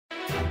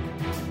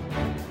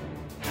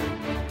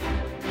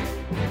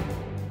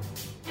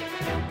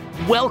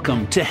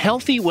Welcome to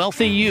Healthy,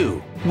 Wealthy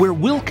You, where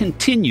we'll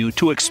continue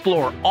to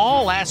explore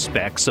all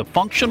aspects of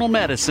functional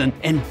medicine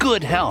and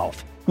good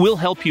health. We'll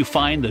help you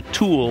find the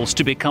tools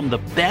to become the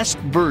best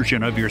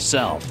version of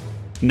yourself.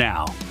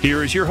 Now,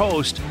 here is your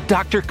host,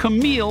 Dr.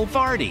 Camille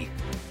Vardy.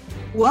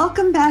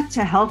 Welcome back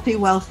to Healthy,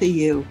 Wealthy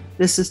You.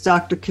 This is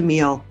Dr.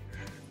 Camille.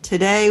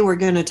 Today, we're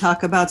going to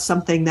talk about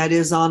something that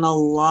is on a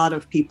lot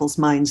of people's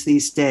minds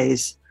these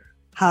days: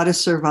 how to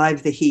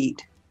survive the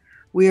heat.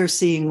 We are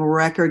seeing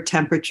record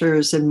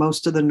temperatures in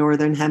most of the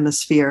Northern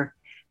Hemisphere,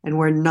 and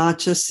we're not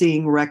just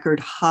seeing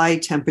record high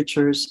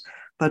temperatures,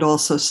 but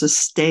also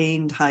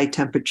sustained high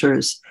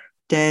temperatures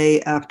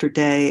day after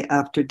day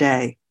after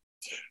day.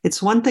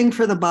 It's one thing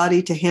for the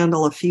body to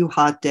handle a few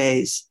hot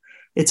days.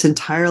 It's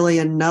entirely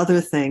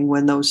another thing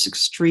when those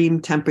extreme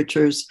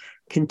temperatures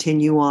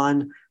continue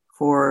on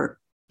for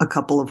a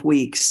couple of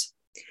weeks.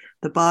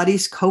 The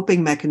body's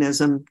coping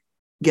mechanism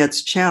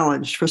gets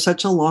challenged for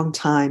such a long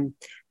time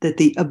that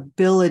the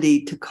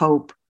ability to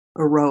cope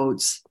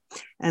erodes.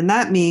 And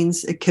that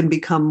means it can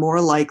become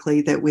more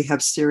likely that we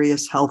have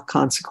serious health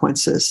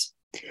consequences.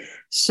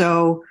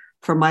 So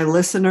for my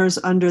listeners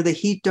under the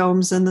heat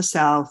domes in the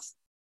South,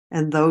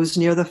 and those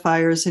near the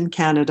fires in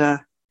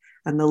Canada,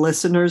 and the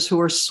listeners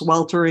who are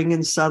sweltering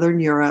in Southern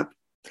Europe,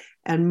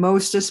 and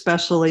most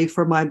especially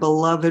for my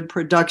beloved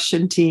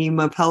production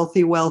team of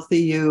Healthy, Wealthy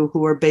You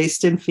who are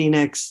based in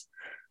Phoenix,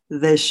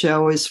 this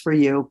show is for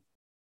you.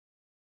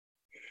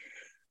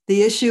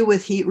 The issue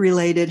with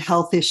heat-related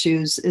health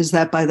issues is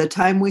that by the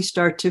time we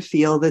start to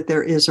feel that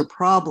there is a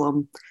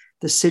problem,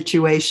 the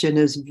situation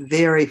is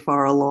very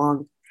far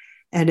along,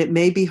 and it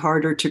may be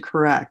harder to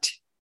correct.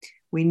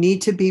 We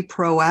need to be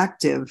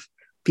proactive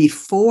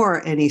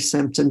before any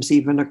symptoms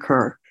even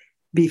occur,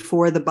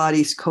 before the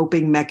body's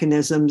coping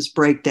mechanisms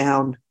break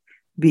down,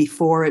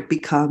 before it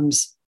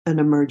becomes an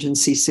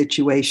emergency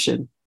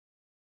situation.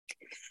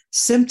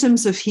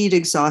 Symptoms of heat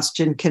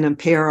exhaustion can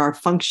impair our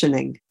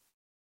functioning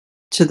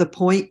to the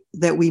point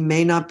that we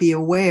may not be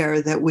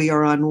aware that we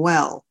are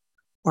unwell,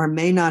 or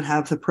may not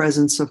have the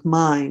presence of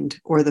mind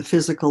or the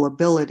physical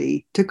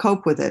ability to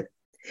cope with it.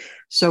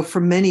 So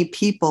for many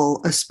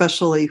people,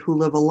 especially who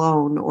live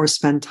alone or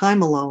spend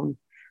time alone,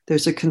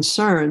 there's a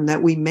concern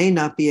that we may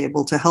not be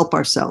able to help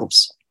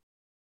ourselves.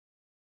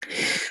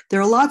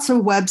 There are lots of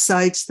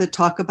websites that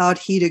talk about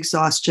heat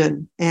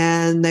exhaustion,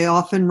 and they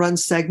often run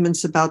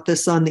segments about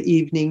this on the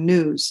evening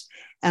news.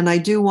 And I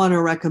do want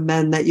to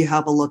recommend that you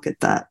have a look at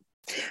that.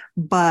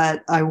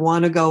 But I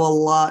want to go a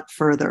lot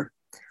further.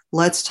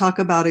 Let's talk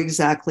about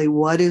exactly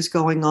what is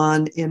going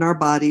on in our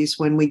bodies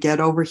when we get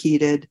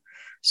overheated,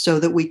 so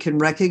that we can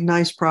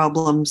recognize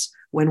problems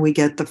when we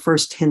get the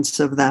first hints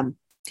of them,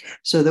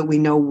 so that we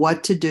know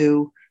what to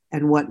do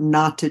and what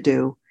not to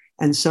do,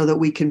 and so that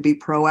we can be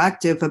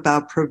proactive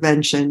about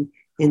prevention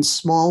in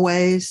small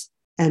ways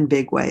and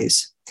big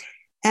ways.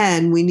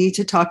 And we need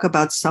to talk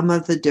about some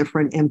of the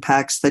different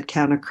impacts that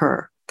can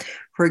occur.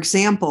 For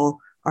example,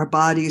 our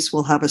bodies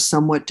will have a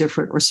somewhat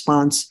different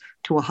response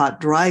to a hot,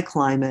 dry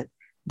climate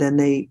than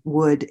they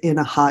would in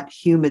a hot,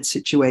 humid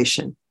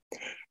situation.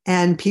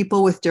 And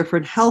people with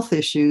different health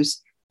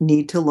issues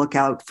need to look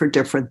out for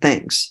different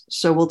things.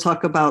 So we'll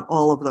talk about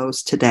all of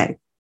those today.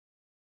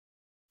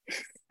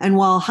 And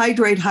while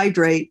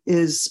hydrate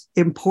is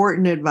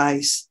important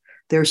advice,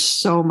 there's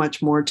so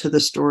much more to the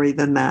story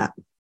than that.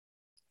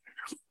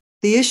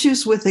 The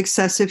issues with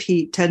excessive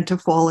heat tend to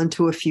fall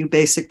into a few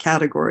basic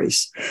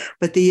categories,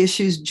 but the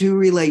issues do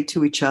relate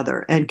to each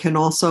other and can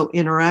also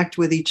interact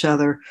with each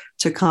other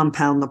to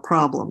compound the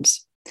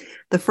problems.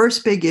 The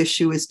first big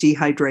issue is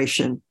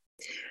dehydration.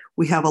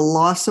 We have a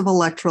loss of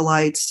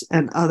electrolytes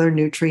and other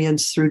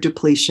nutrients through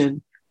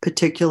depletion,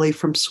 particularly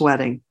from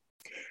sweating.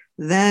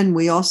 Then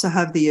we also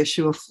have the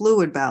issue of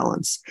fluid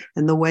balance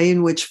and the way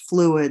in which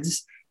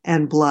fluids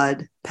and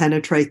blood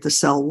penetrate the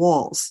cell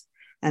walls.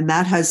 And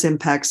that has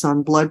impacts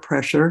on blood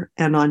pressure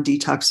and on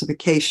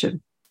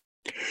detoxification.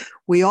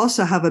 We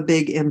also have a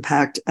big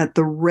impact at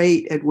the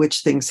rate at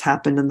which things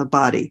happen in the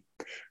body.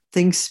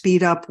 Things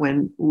speed up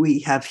when we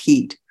have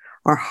heat.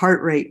 Our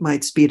heart rate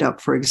might speed up,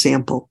 for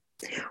example.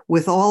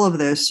 With all of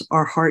this,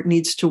 our heart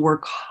needs to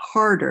work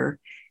harder,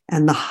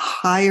 and the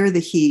higher the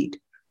heat,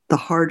 the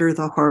harder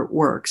the heart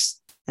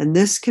works. And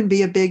this can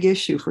be a big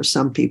issue for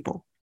some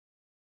people.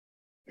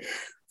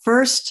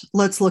 First,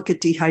 let's look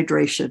at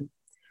dehydration.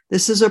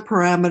 This is a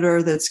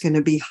parameter that's going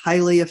to be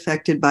highly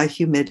affected by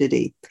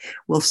humidity.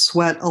 We'll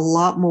sweat a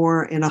lot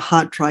more in a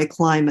hot, dry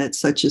climate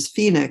such as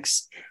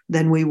Phoenix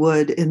than we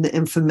would in the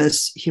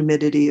infamous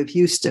humidity of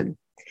Houston.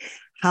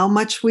 How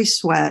much we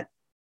sweat,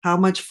 how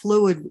much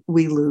fluid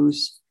we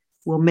lose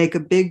will make a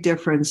big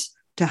difference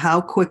to how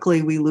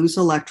quickly we lose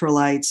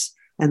electrolytes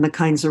and the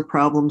kinds of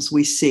problems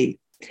we see.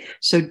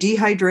 So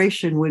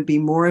dehydration would be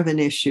more of an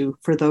issue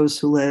for those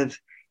who live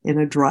in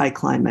a dry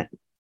climate.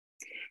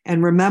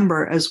 And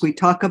remember, as we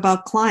talk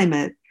about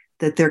climate,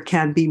 that there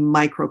can be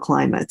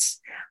microclimates.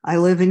 I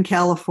live in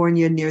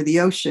California near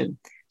the ocean,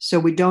 so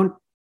we don't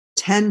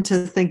tend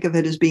to think of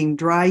it as being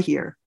dry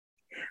here.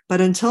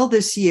 But until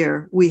this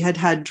year, we had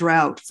had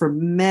drought for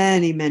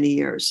many, many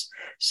years.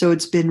 So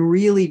it's been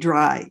really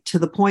dry to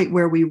the point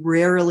where we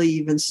rarely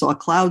even saw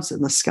clouds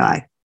in the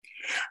sky.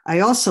 I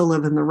also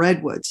live in the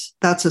redwoods.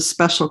 That's a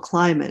special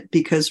climate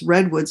because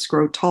redwoods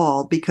grow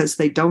tall because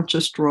they don't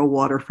just draw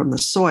water from the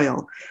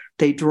soil,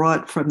 they draw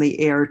it from the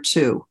air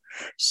too.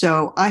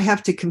 So I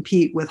have to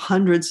compete with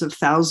hundreds of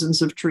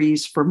thousands of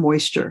trees for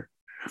moisture.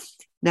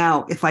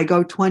 Now, if I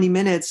go 20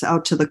 minutes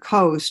out to the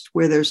coast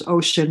where there's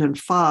ocean and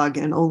fog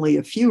and only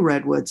a few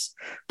redwoods,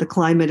 the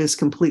climate is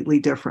completely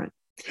different.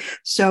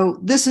 So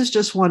this is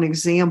just one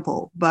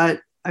example,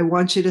 but I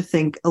want you to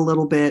think a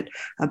little bit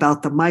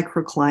about the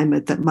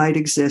microclimate that might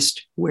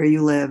exist where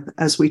you live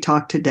as we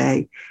talk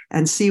today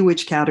and see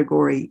which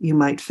category you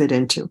might fit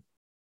into.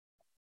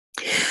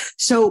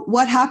 So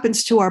what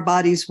happens to our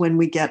bodies when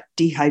we get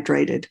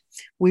dehydrated?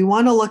 We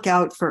want to look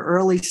out for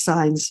early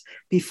signs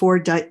before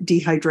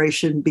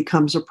dehydration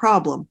becomes a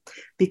problem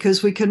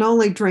because we can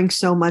only drink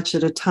so much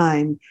at a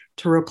time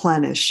to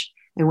replenish,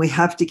 and we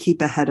have to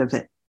keep ahead of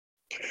it.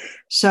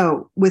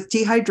 So with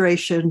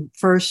dehydration,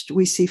 first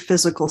we see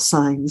physical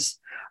signs.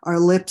 Our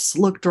lips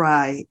look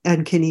dry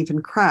and can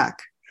even crack.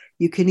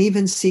 You can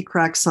even see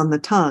cracks on the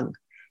tongue.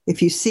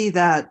 If you see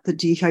that, the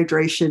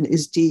dehydration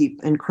is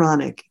deep and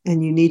chronic,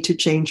 and you need to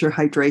change your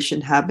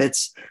hydration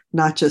habits,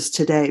 not just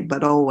today,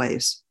 but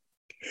always.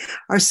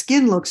 Our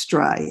skin looks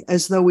dry,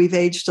 as though we've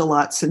aged a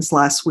lot since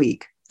last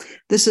week.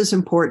 This is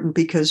important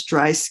because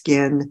dry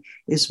skin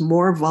is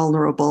more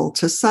vulnerable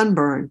to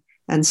sunburn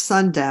and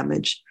sun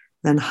damage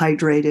than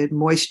hydrated,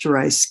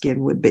 moisturized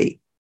skin would be.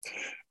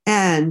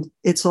 And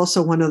it's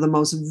also one of the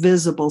most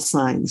visible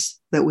signs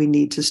that we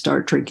need to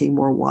start drinking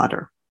more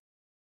water.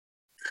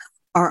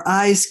 Our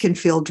eyes can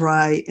feel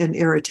dry and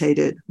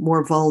irritated,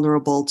 more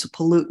vulnerable to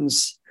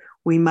pollutants.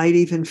 We might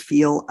even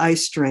feel eye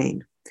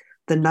strain.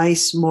 The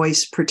nice,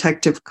 moist,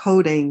 protective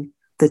coating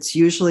that's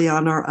usually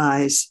on our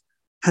eyes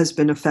has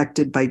been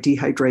affected by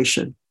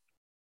dehydration.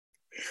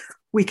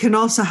 We can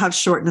also have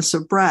shortness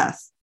of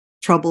breath,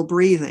 trouble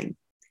breathing.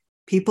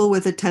 People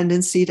with a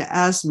tendency to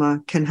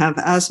asthma can have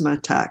asthma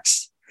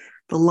attacks.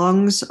 The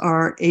lungs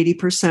are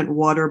 80%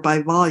 water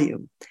by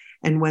volume,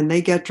 and when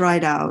they get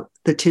dried out,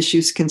 the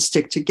tissues can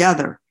stick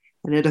together,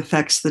 and it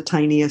affects the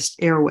tiniest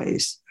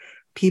airways.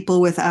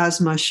 People with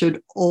asthma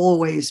should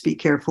always be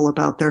careful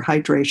about their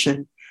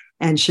hydration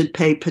and should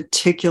pay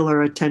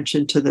particular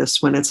attention to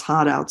this when it's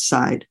hot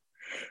outside.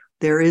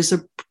 There is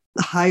a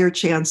higher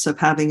chance of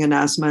having an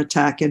asthma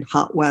attack in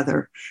hot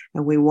weather,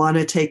 and we want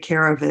to take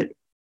care of it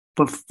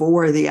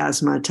before the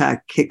asthma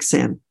attack kicks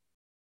in.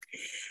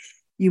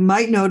 You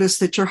might notice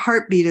that your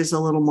heartbeat is a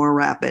little more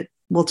rapid.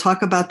 We'll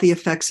talk about the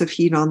effects of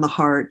heat on the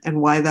heart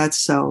and why that's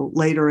so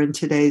later in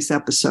today's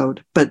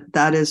episode, but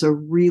that is a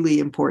really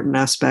important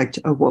aspect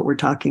of what we're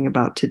talking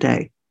about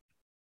today.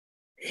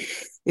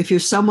 If you're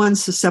someone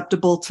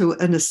susceptible to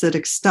an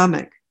acidic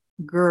stomach,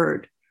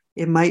 GERD,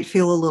 it might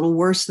feel a little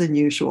worse than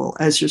usual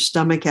as your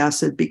stomach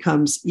acid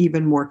becomes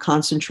even more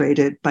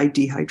concentrated by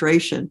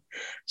dehydration.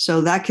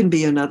 So that can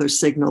be another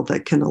signal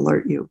that can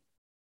alert you.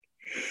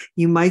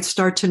 You might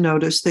start to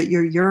notice that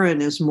your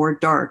urine is more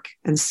dark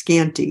and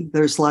scanty.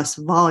 There's less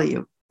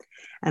volume.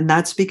 And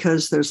that's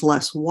because there's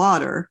less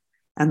water,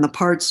 and the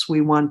parts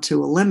we want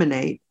to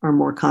eliminate are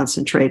more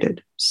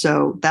concentrated.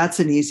 So that's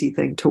an easy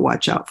thing to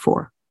watch out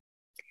for.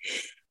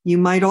 You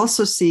might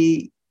also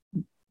see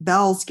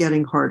bowels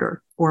getting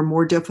harder or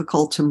more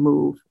difficult to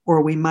move,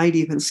 or we might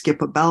even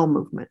skip a bowel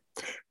movement.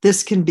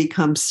 This can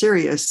become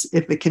serious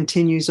if it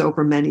continues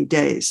over many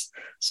days.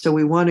 So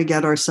we want to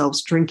get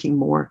ourselves drinking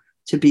more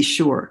to be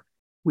sure.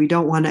 We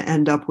don't want to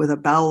end up with a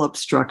bowel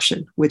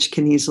obstruction, which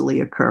can easily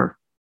occur.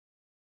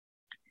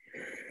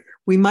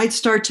 We might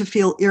start to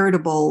feel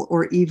irritable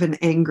or even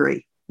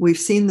angry. We've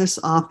seen this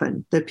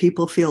often, that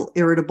people feel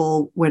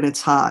irritable when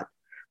it's hot,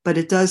 but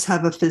it does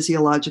have a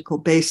physiological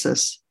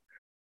basis.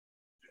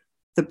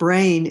 The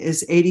brain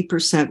is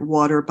 80%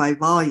 water by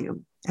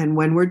volume, and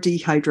when we're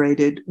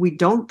dehydrated, we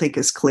don't think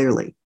as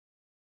clearly.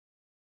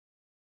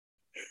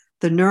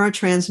 The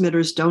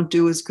neurotransmitters don't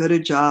do as good a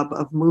job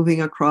of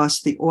moving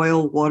across the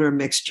oil-water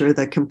mixture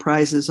that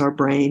comprises our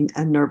brain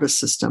and nervous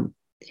system.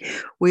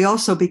 We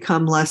also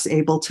become less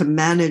able to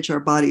manage our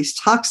body's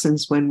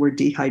toxins when we're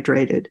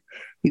dehydrated.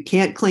 You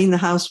can't clean the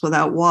house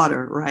without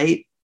water,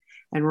 right?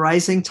 And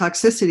rising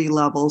toxicity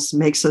levels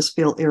makes us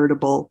feel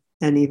irritable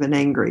and even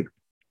angry.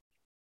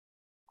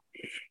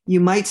 You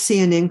might see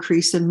an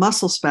increase in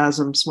muscle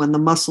spasms when the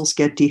muscles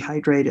get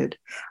dehydrated.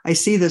 I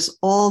see this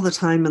all the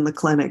time in the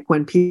clinic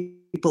when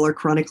people are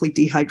chronically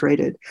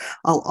dehydrated.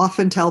 I'll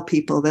often tell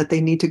people that they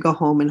need to go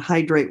home and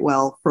hydrate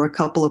well for a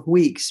couple of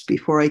weeks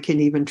before I can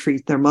even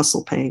treat their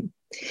muscle pain.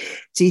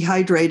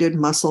 Dehydrated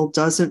muscle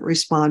doesn't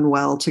respond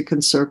well to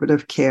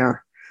conservative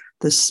care.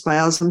 The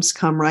spasms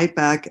come right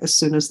back as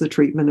soon as the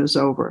treatment is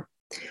over.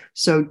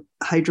 So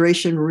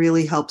hydration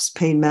really helps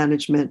pain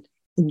management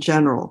in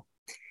general.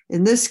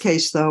 In this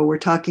case, though, we're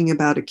talking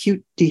about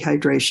acute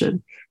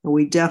dehydration, and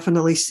we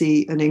definitely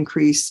see an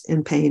increase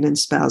in pain and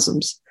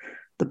spasms.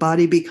 The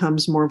body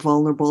becomes more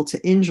vulnerable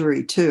to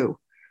injury, too.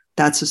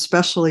 That's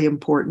especially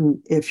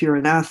important if you're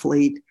an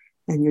athlete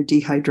and you're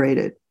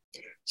dehydrated.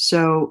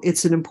 So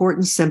it's an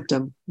important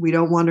symptom. We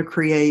don't want to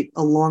create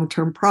a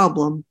long-term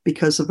problem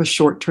because of a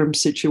short-term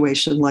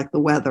situation like the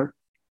weather.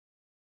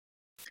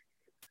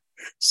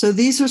 So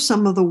these are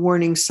some of the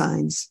warning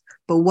signs.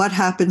 But what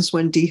happens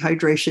when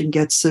dehydration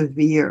gets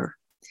severe?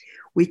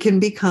 We can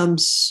become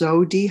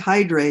so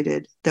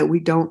dehydrated that we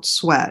don't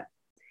sweat,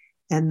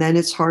 and then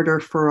it's harder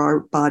for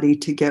our body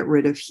to get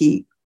rid of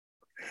heat.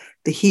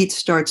 The heat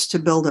starts to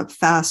build up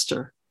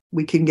faster.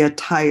 We can get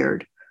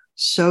tired,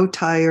 so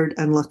tired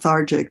and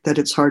lethargic that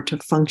it's hard to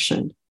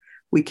function.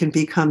 We can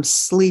become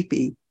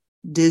sleepy,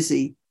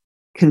 dizzy,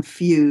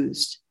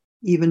 confused,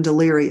 even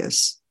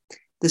delirious.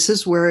 This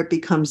is where it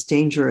becomes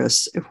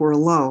dangerous if we're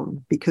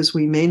alone, because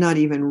we may not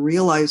even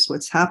realize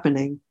what's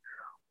happening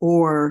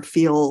or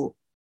feel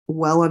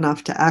well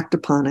enough to act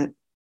upon it.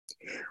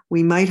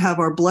 We might have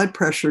our blood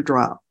pressure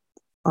drop,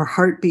 our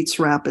heart beats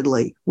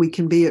rapidly. We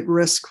can be at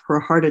risk for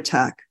a heart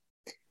attack.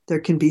 There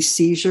can be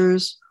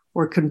seizures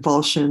or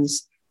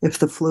convulsions if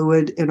the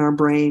fluid in our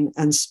brain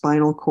and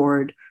spinal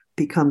cord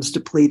becomes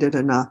depleted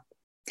enough.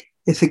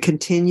 If it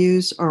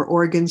continues, our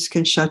organs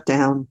can shut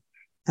down.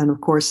 And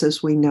of course,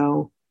 as we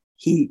know,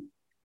 heat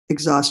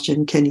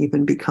exhaustion can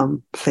even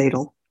become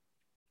fatal.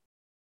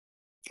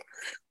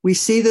 We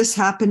see this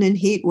happen in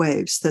heat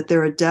waves, that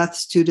there are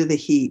deaths due to the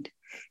heat.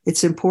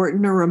 It's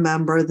important to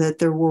remember that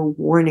there were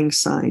warning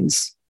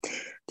signs.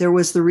 There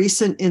was the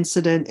recent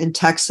incident in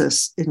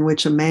Texas in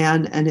which a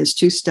man and his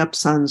two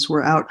stepsons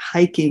were out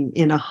hiking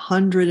in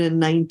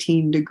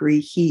 119-degree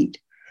heat.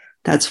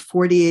 That's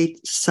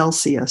 48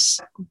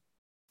 Celsius.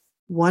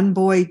 One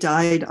boy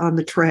died on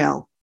the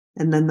trail,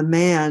 and then the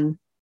man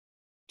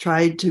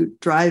tried to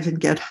drive and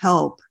get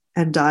help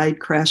and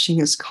died crashing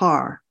his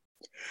car.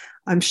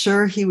 I'm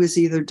sure he was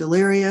either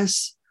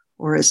delirious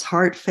or his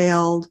heart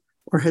failed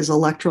or his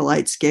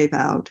electrolytes gave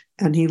out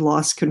and he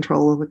lost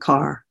control of the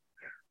car.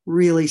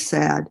 Really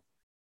sad.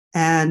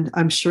 And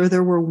I'm sure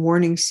there were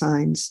warning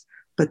signs,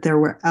 but they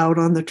were out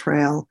on the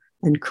trail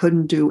and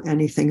couldn't do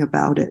anything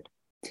about it.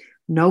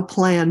 No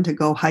plan to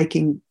go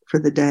hiking for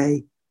the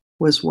day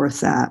was worth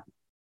that.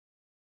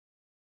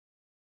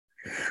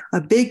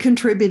 A big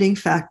contributing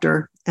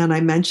factor, and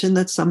I mentioned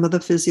that some of the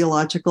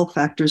physiological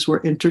factors were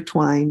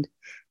intertwined,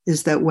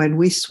 is that when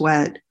we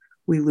sweat,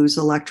 we lose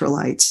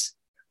electrolytes.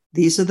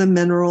 These are the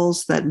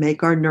minerals that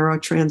make our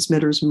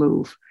neurotransmitters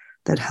move,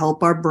 that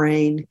help our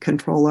brain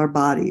control our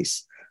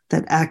bodies,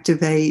 that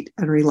activate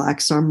and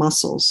relax our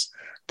muscles,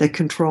 that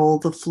control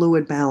the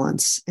fluid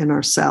balance in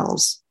our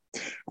cells.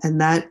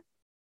 And that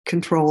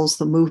controls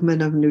the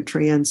movement of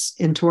nutrients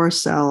into our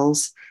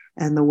cells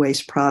and the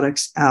waste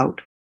products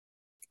out.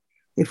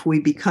 If we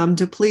become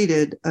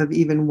depleted of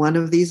even one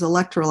of these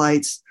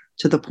electrolytes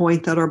to the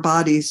point that our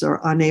bodies are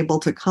unable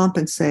to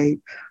compensate,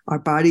 our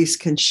bodies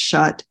can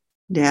shut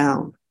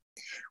down.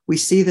 We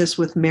see this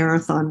with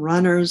marathon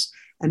runners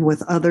and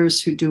with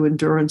others who do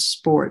endurance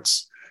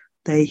sports.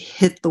 They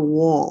hit the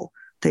wall.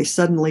 They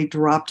suddenly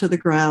drop to the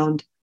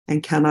ground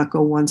and cannot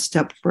go one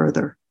step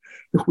further.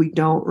 If we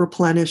don't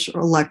replenish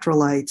our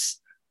electrolytes,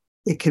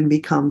 it can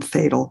become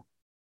fatal.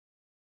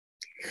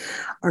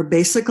 Our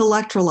basic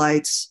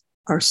electrolytes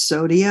are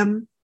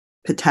sodium,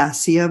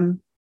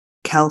 potassium,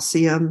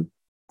 calcium,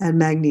 and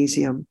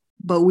magnesium,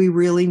 but we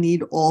really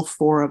need all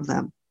four of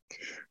them.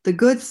 The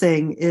good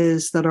thing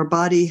is that our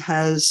body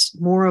has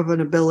more of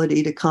an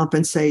ability to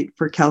compensate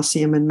for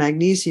calcium and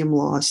magnesium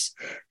loss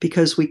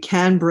because we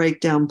can break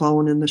down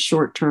bone in the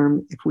short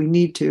term if we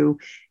need to,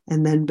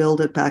 and then build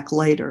it back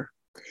later.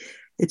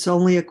 It's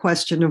only a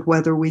question of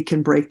whether we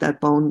can break that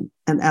bone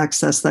and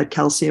access that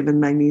calcium and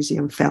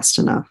magnesium fast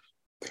enough.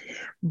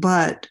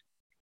 But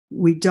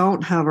we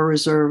don't have a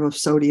reserve of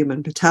sodium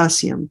and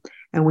potassium,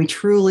 and we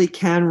truly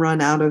can run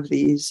out of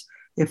these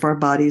if our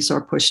bodies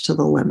are pushed to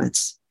the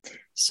limits.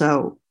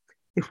 So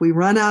if we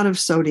run out of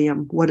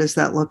sodium, what does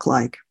that look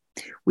like?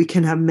 We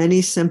can have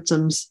many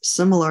symptoms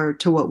similar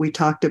to what we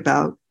talked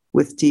about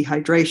with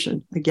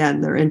dehydration.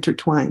 Again, they're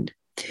intertwined.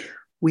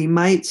 We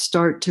might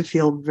start to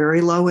feel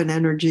very low in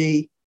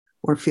energy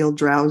or feel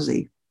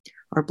drowsy.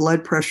 Our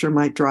blood pressure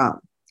might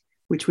drop,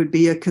 which would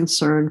be a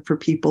concern for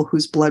people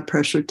whose blood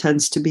pressure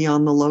tends to be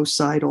on the low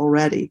side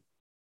already.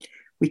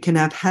 We can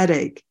have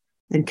headache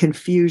and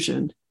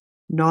confusion,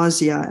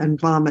 nausea and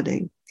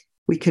vomiting.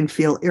 We can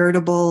feel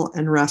irritable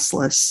and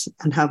restless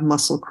and have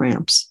muscle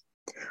cramps.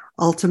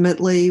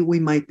 Ultimately, we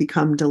might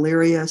become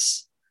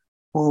delirious,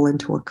 fall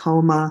into a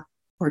coma,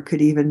 or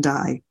could even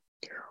die.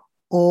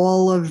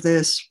 All of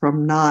this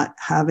from not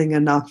having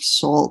enough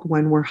salt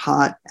when we're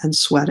hot and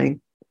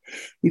sweating.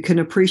 You can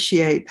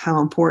appreciate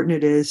how important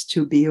it is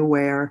to be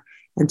aware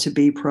and to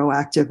be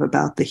proactive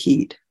about the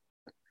heat.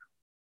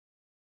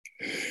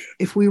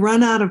 If we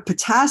run out of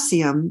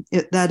potassium,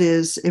 that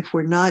is, if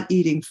we're not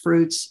eating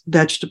fruits,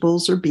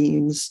 vegetables, or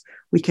beans,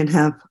 we can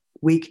have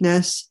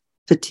weakness,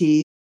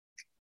 fatigue,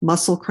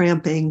 muscle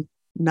cramping,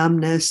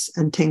 numbness,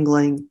 and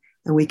tingling,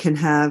 and we can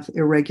have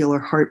irregular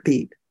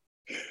heartbeat.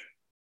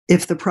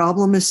 If the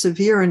problem is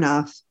severe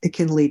enough, it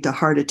can lead to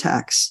heart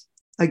attacks.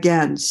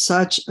 Again,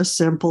 such a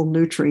simple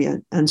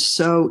nutrient and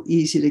so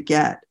easy to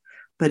get,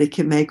 but it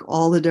can make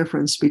all the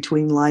difference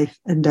between life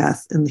and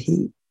death in the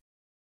heat.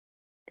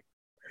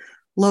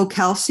 Low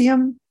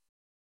calcium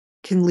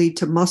can lead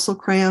to muscle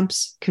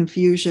cramps,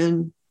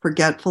 confusion,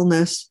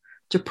 forgetfulness,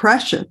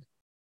 depression,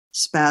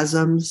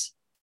 spasms,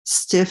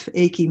 stiff,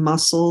 achy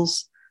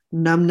muscles,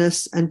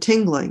 numbness, and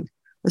tingling,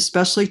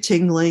 especially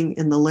tingling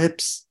in the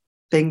lips,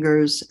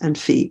 fingers, and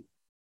feet.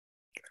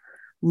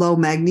 Low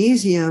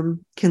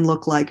magnesium can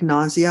look like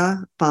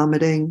nausea,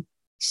 vomiting,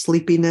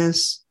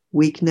 sleepiness,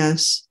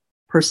 weakness,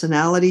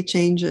 personality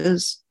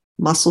changes,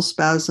 muscle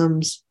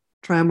spasms,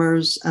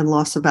 tremors, and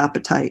loss of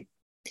appetite.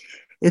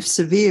 If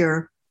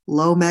severe,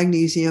 low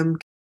magnesium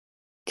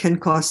can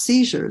cause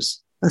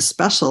seizures,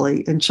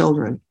 especially in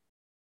children.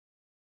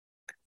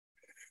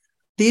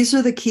 These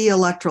are the key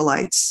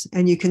electrolytes,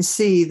 and you can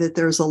see that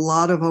there's a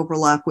lot of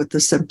overlap with the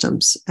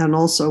symptoms and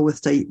also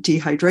with the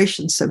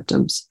dehydration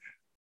symptoms.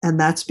 And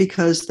that's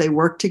because they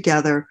work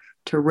together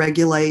to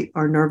regulate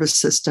our nervous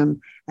system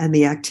and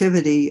the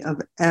activity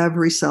of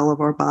every cell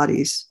of our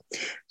bodies.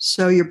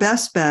 So your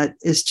best bet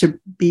is to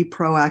be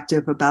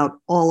proactive about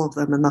all of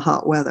them in the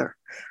hot weather,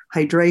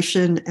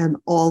 hydration and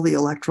all the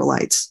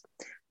electrolytes.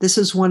 This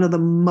is one of the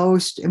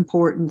most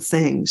important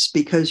things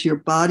because your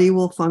body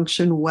will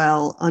function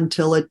well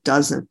until it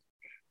doesn't.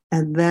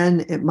 And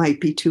then it might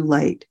be too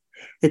late.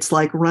 It's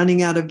like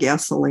running out of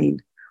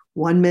gasoline.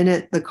 1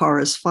 minute, the car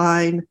is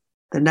fine.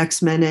 The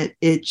next minute,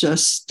 it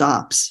just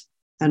stops.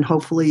 And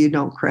hopefully you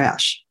don't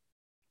crash.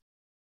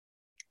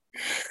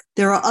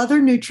 There are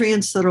other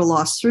nutrients that are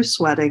lost through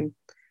sweating.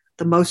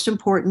 The most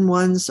important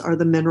ones are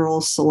the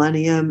minerals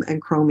selenium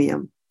and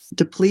chromium.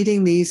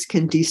 Depleting these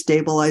can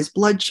destabilize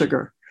blood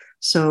sugar.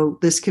 So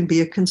this can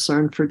be a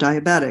concern for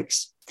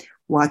diabetics.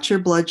 Watch your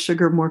blood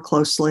sugar more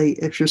closely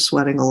if you're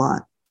sweating a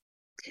lot.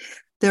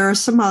 There are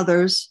some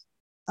others,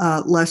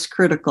 less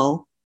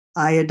critical.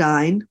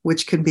 Iodine,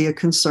 which can be a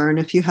concern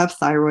if you have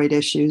thyroid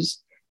issues.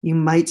 You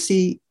might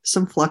see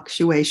some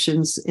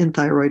fluctuations in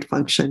thyroid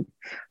function.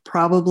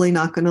 Probably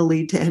not going to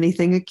lead to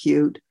anything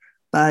acute,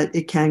 but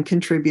it can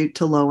contribute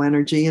to low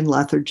energy and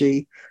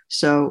lethargy,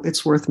 so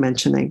it's worth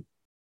mentioning.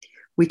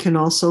 We can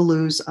also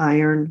lose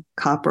iron,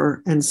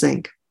 copper, and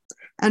zinc.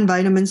 And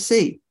vitamin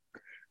C.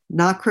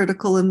 Not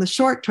critical in the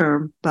short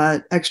term,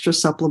 but extra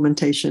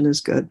supplementation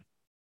is good.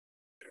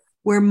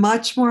 We're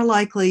much more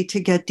likely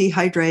to get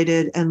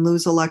dehydrated and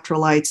lose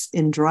electrolytes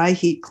in dry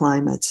heat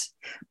climates,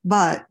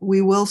 but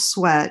we will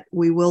sweat,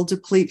 we will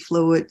deplete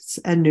fluids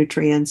and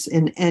nutrients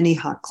in any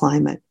hot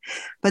climate.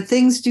 But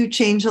things do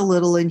change a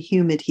little in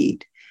humid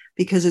heat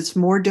because it's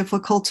more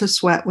difficult to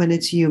sweat when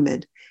it's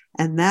humid,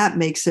 and that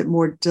makes it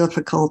more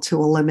difficult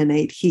to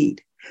eliminate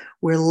heat.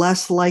 We're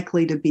less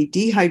likely to be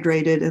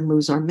dehydrated and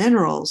lose our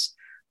minerals,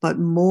 but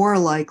more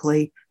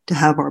likely to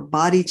have our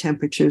body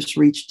temperatures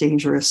reach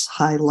dangerous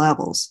high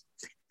levels.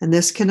 And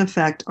this can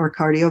affect our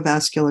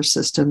cardiovascular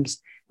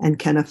systems and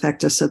can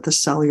affect us at the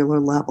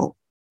cellular level.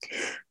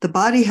 The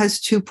body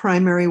has two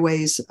primary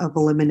ways of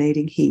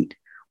eliminating heat.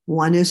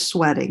 One is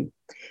sweating.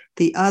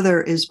 The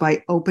other is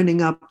by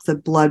opening up the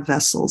blood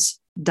vessels,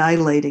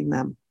 dilating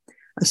them,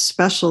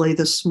 especially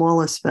the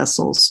smallest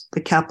vessels,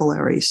 the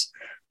capillaries,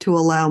 to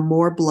allow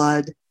more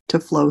blood to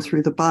flow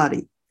through the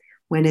body.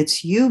 When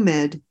it's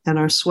humid and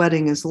our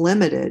sweating is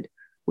limited,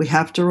 we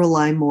have to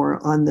rely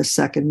more on the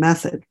second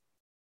method.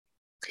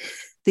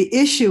 The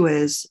issue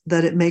is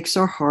that it makes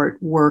our heart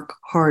work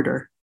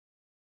harder.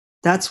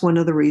 That's one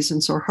of the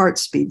reasons our heart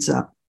speeds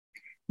up.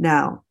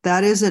 Now,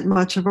 that isn't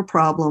much of a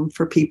problem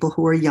for people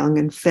who are young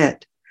and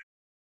fit.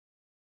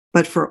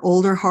 But for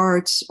older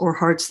hearts or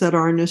hearts that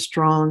aren't as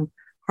strong,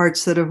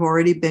 hearts that have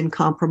already been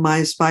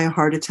compromised by a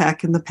heart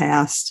attack in the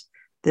past,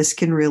 this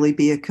can really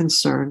be a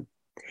concern.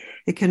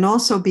 It can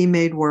also be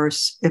made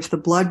worse if the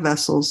blood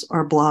vessels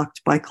are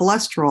blocked by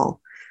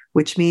cholesterol,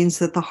 which means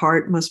that the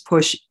heart must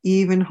push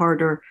even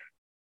harder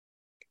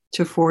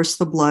to force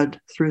the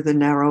blood through the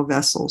narrow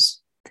vessels.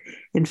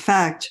 In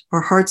fact, our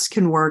hearts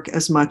can work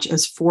as much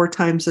as 4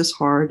 times as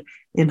hard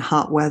in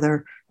hot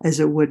weather as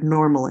it would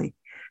normally.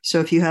 So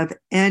if you have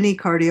any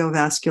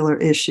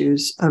cardiovascular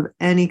issues of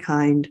any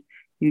kind,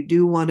 you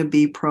do want to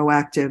be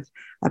proactive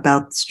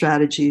about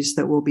strategies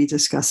that we'll be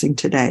discussing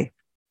today.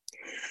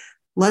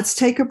 Let's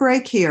take a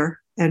break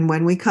here. And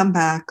when we come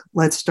back,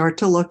 let's start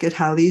to look at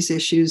how these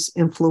issues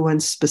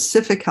influence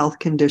specific health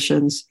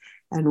conditions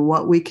and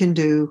what we can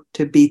do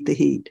to beat the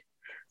heat.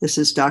 This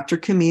is Dr.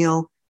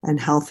 Camille and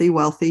Healthy,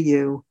 Wealthy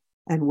You,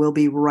 and we'll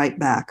be right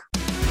back.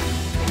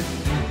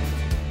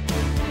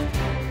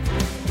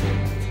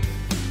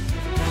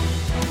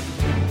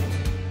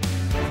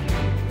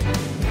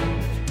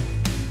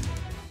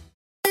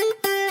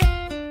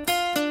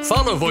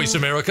 Follow Voice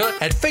America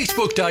at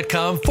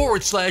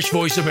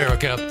facebook.com/Voice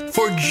America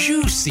for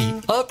juicy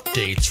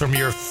updates from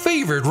your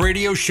favorite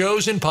radio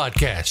shows and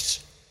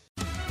podcasts.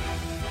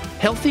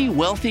 Healthy,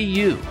 Wealthy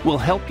You will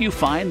help you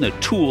find the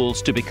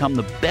tools to become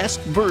the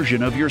best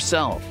version of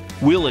yourself.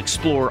 We'll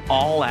explore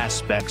all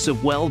aspects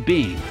of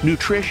well-being,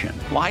 nutrition,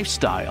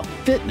 lifestyle,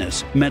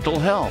 fitness, mental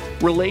health,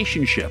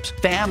 relationships,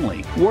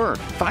 family, work,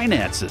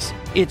 finances.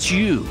 It's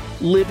you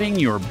living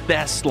your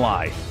best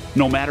life.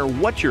 No matter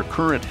what your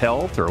current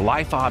health or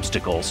life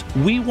obstacles,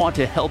 we want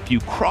to help you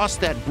cross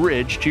that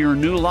bridge to your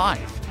new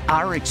life.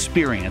 Our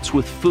experience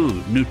with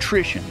food,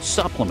 nutrition,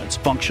 supplements,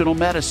 functional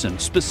medicine,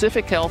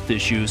 specific health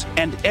issues,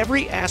 and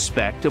every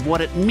aspect of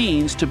what it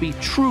means to be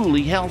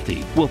truly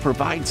healthy will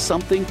provide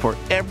something for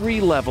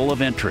every level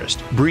of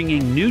interest,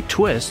 bringing new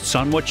twists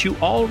on what you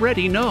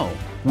already know.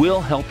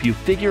 We'll help you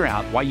figure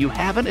out why you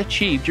haven't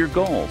achieved your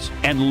goals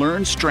and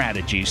learn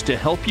strategies to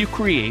help you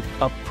create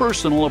a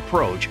personal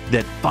approach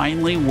that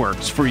finally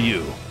works for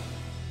you.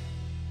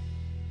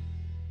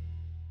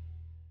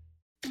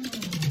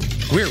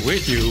 We're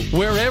with you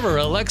wherever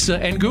Alexa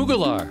and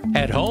Google are.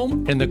 At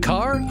home, in the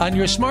car, on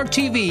your smart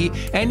TV,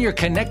 and your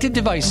connected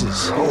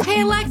devices.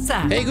 Hey,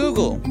 Alexa. Hey,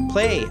 Google.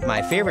 Play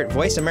my favorite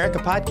Voice America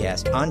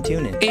podcast on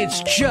TuneIn.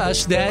 It's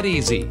just that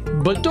easy.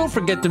 But don't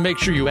forget to make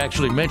sure you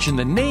actually mention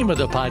the name of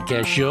the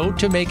podcast show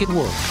to make it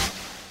work.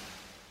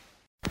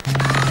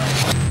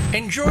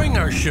 Enjoying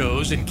our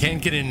shows and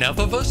can't get enough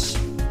of us?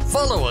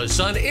 Follow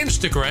us on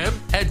Instagram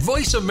at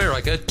Voice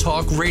America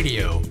Talk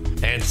Radio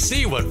and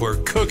see what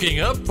we're cooking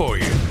up for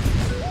you.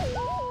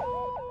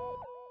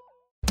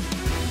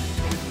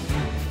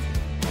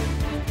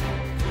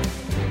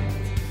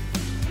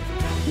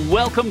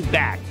 Welcome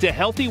back to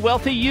Healthy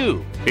Wealthy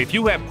You. If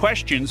you have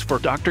questions for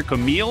Dr.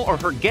 Camille or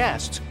her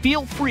guests,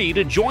 feel free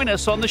to join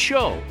us on the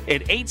show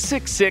at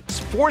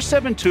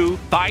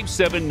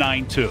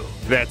 866-472-5792.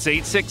 That's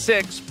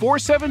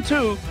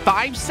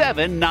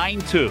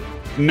 866-472-5792.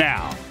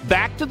 Now,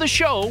 back to the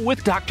show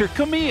with Dr.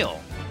 Camille.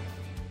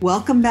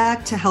 Welcome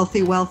back to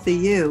Healthy Wealthy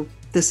You.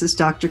 This is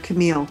Dr.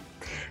 Camille.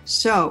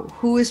 So,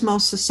 who is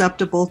most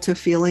susceptible to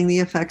feeling the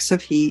effects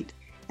of heat,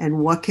 and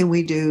what can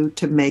we do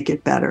to make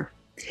it better?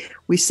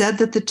 We said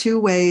that the two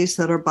ways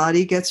that our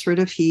body gets rid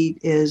of heat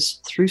is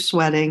through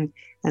sweating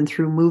and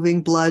through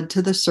moving blood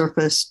to the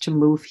surface to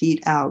move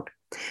heat out.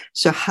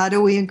 So how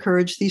do we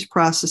encourage these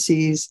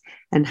processes,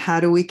 and how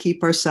do we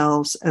keep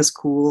ourselves as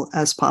cool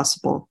as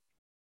possible?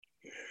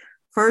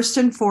 First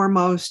and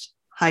foremost,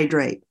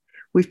 hydrate.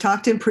 We've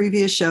talked in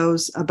previous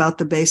shows about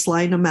the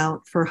baseline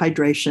amount for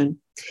hydration.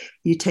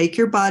 You take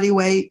your body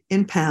weight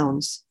in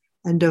pounds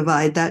and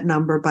divide that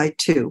number by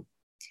 2.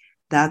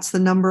 That's the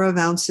number of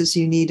ounces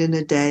you need in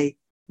a day,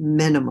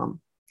 minimum.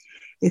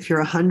 If you're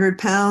 100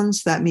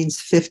 pounds, that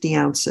means 50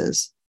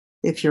 ounces.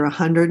 If you're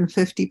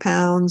 150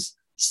 pounds,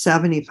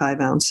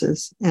 75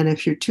 ounces. And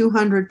if you're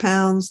 200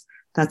 pounds,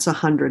 that's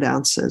 100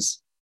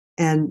 ounces.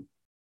 And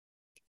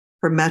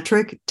for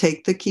metric,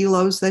 take the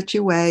kilos that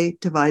you weigh,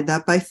 divide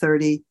that by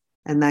 30,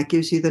 and that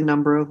gives you the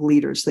number of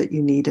liters that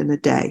you need in a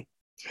day.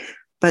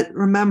 But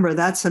remember,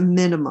 that's a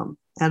minimum.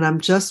 And I'm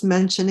just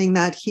mentioning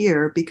that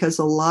here because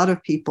a lot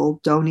of people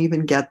don't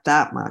even get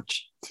that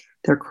much.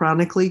 They're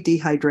chronically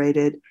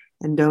dehydrated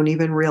and don't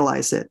even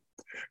realize it.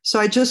 So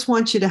I just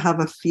want you to have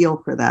a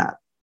feel for that.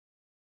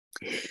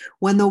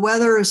 When the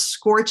weather is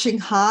scorching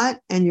hot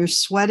and you're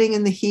sweating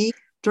in the heat,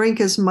 drink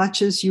as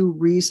much as you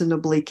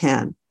reasonably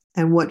can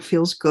and what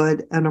feels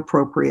good and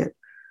appropriate.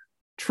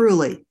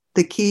 Truly,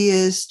 the key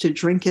is to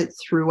drink it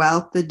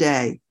throughout the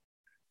day.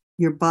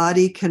 Your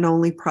body can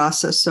only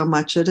process so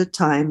much at a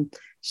time,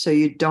 so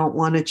you don't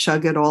want to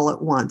chug it all at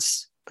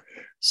once.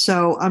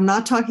 So I'm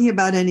not talking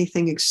about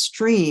anything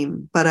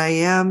extreme, but I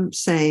am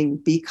saying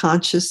be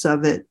conscious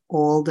of it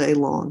all day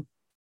long.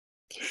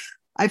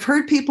 I've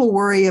heard people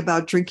worry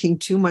about drinking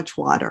too much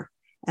water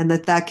and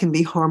that can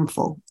be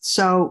harmful.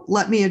 So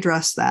let me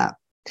address that.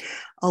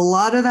 A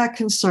lot of that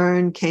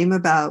concern came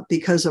about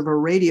because of a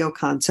radio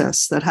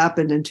contest that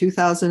happened in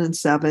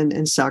 2007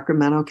 in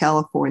Sacramento,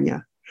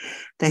 California.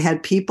 They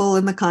had people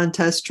in the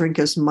contest drink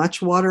as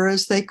much water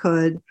as they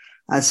could,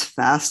 as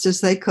fast as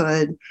they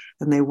could,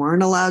 and they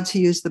weren't allowed to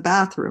use the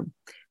bathroom.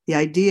 The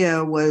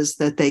idea was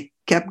that they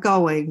kept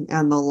going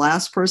and the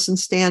last person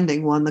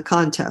standing won the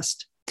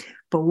contest.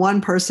 But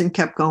one person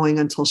kept going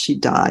until she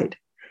died.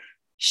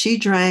 She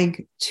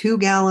drank 2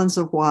 gallons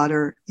of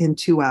water in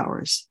 2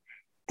 hours,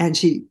 and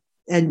she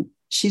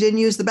didn't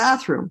use the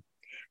bathroom.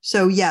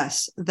 So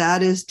yes,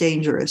 that is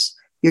dangerous.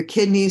 Your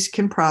kidneys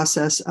can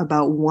process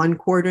about 1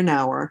 quart an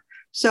hour.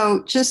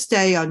 So just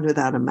stay under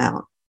that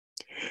amount.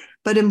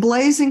 But in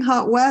blazing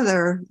hot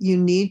weather, you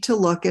need to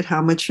look at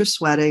how much you're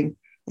sweating,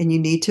 and you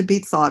need to be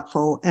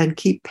thoughtful and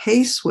keep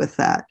pace with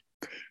that.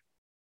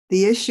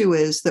 The issue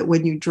is that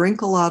when you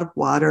drink a lot of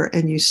water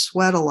and you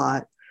sweat a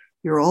lot,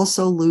 you're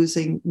also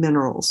losing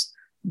minerals,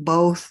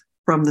 both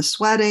from the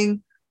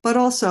sweating, but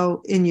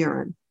also in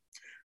urine.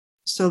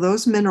 So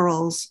those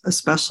minerals,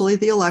 especially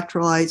the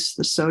electrolytes,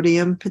 the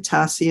sodium,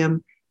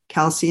 potassium,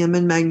 calcium,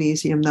 and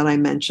magnesium that I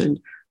mentioned,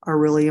 are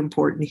really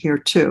important here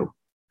too.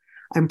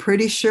 I'm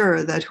pretty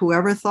sure that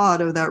whoever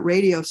thought of that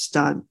radio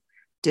stunt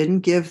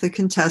didn't give the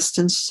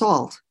contestants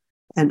salt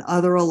and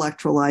other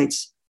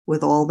electrolytes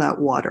with all that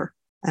water.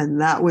 And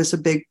that was a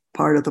big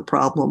part of the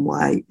problem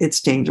why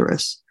it's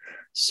dangerous.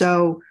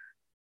 So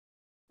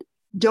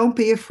Don't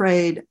be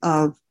afraid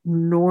of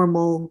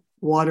normal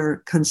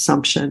water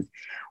consumption.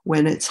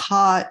 When it's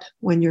hot,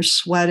 when you're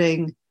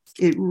sweating,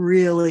 it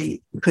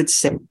really could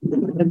save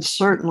you and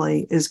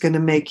certainly is going to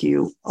make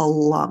you a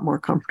lot more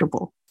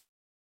comfortable.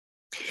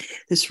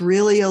 This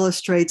really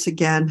illustrates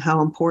again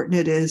how important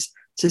it is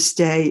to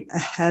stay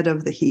ahead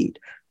of the heat,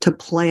 to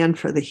plan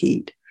for the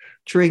heat.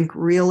 Drink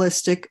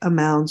realistic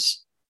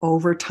amounts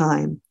over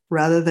time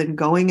rather than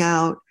going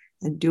out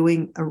and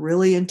doing a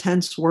really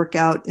intense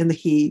workout in the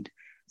heat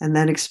and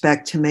then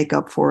expect to make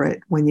up for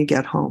it when you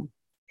get home.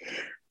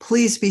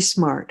 Please be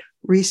smart.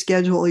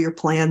 Reschedule your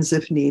plans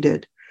if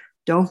needed.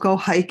 Don't go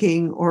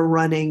hiking or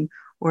running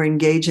or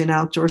engage in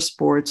outdoor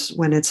sports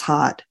when it's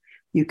hot.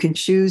 You can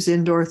choose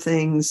indoor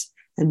things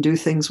and do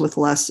things with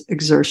less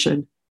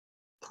exertion.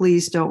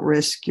 Please don't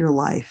risk your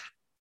life.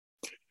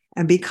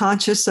 And be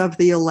conscious of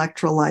the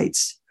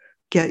electrolytes.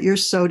 Get your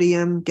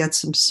sodium, get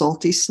some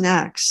salty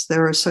snacks.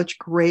 There are such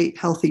great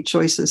healthy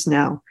choices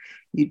now.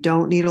 You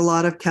don't need a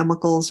lot of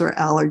chemicals or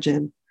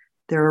allergen.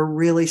 There are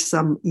really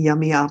some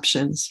yummy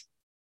options.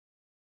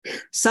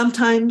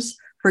 Sometimes,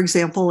 for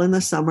example, in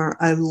the summer,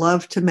 I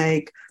love to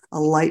make a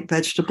light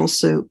vegetable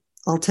soup.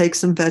 I'll take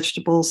some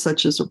vegetables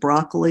such as a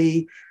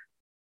broccoli,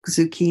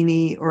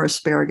 zucchini, or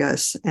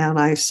asparagus, and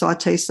I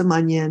saute some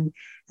onion,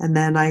 and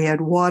then I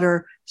add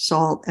water,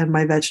 salt, and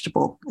my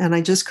vegetable. And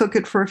I just cook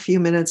it for a few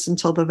minutes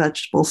until the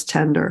vegetable's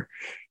tender.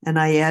 And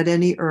I add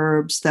any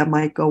herbs that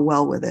might go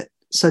well with it,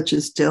 such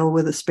as dill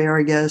with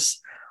asparagus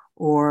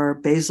or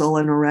basil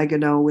and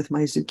oregano with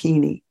my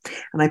zucchini.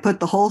 And I put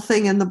the whole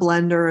thing in the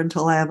blender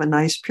until I have a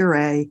nice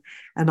puree,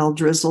 and I'll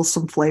drizzle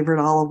some flavored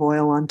olive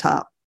oil on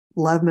top.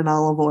 Lemon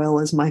olive oil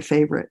is my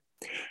favorite.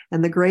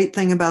 And the great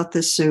thing about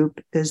this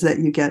soup is that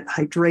you get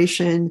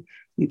hydration,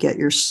 you get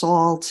your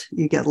salt,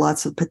 you get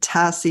lots of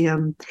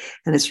potassium,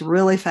 and it's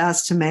really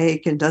fast to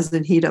make and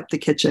doesn't heat up the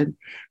kitchen.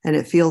 And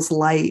it feels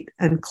light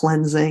and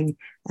cleansing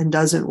and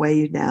doesn't weigh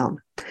you down.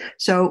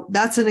 So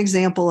that's an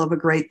example of a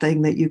great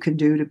thing that you can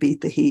do to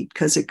beat the heat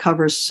because it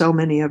covers so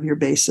many of your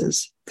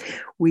bases.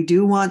 We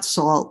do want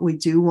salt. We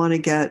do want to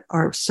get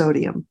our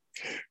sodium.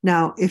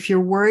 Now, if you're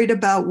worried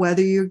about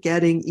whether you're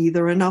getting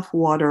either enough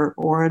water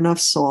or enough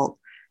salt,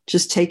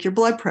 just take your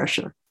blood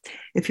pressure.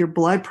 If your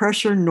blood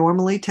pressure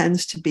normally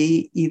tends to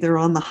be either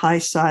on the high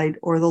side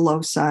or the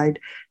low side,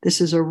 this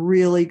is a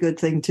really good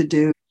thing to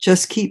do.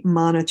 Just keep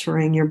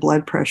monitoring your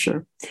blood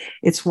pressure.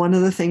 It's one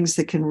of the things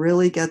that can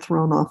really get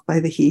thrown off by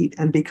the heat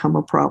and become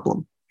a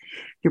problem.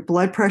 Your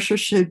blood pressure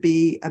should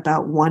be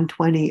about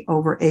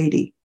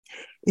 120/80.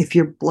 If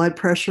your blood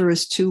pressure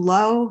is too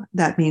low,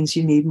 that means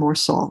you need more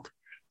salt.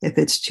 If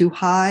it's too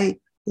high,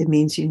 it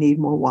means you need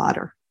more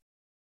water.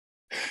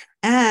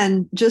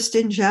 And just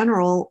in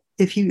general,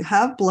 if you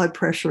have blood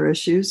pressure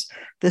issues,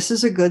 this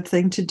is a good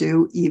thing to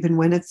do even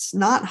when it's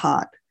not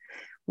hot.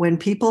 When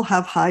people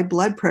have high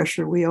blood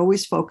pressure, we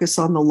always focus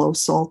on the low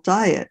salt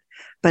diet,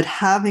 but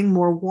having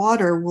more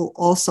water will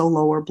also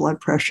lower blood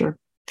pressure.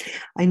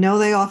 I know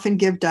they often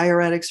give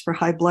diuretics for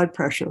high blood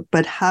pressure,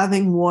 but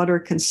having water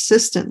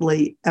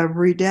consistently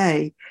every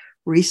day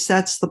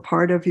resets the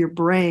part of your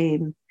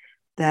brain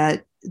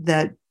that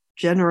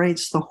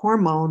generates the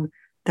hormone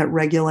that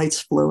regulates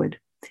fluid.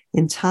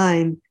 In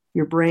time,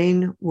 your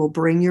brain will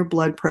bring your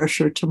blood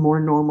pressure to more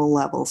normal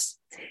levels.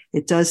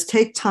 It does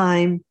take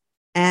time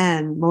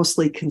and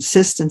mostly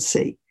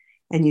consistency,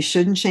 and you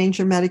shouldn't change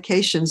your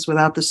medications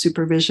without the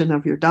supervision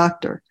of your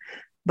doctor.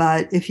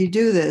 But if you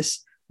do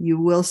this, you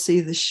will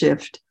see the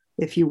shift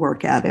if you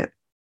work at it.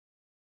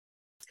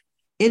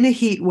 In a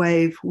heat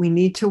wave, we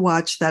need to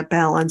watch that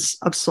balance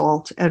of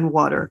salt and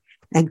water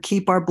and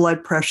keep our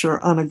blood pressure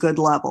on a good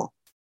level.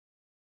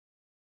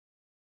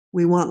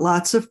 We want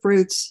lots of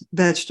fruits,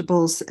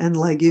 vegetables, and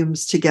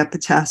legumes to get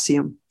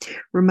potassium.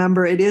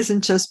 Remember, it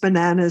isn't just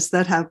bananas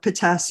that have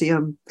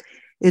potassium.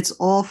 It's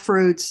all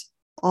fruits,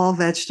 all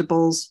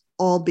vegetables,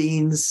 all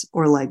beans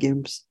or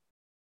legumes.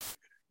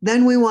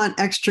 Then we want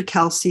extra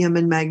calcium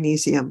and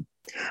magnesium.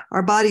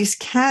 Our bodies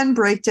can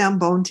break down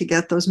bone to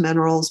get those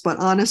minerals, but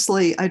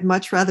honestly, I'd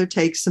much rather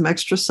take some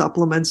extra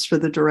supplements for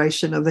the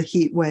duration of the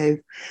heat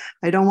wave.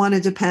 I don't want to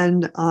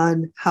depend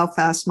on how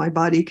fast my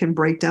body can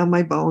break down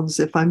my bones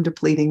if I'm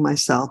depleting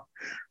myself.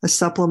 A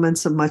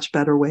supplement's a much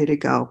better way to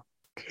go.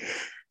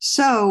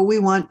 So we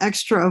want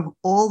extra of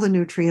all the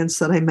nutrients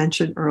that I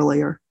mentioned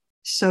earlier: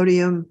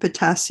 sodium,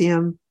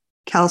 potassium,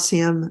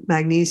 calcium,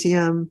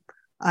 magnesium,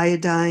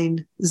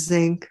 iodine,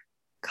 zinc,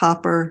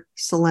 copper,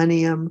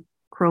 selenium,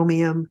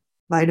 chromium,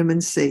 vitamin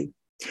C.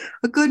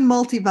 A good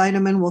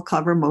multivitamin will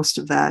cover most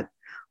of that,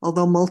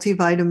 although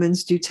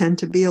multivitamins do tend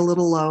to be a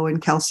little low in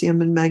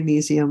calcium and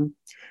magnesium.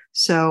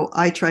 So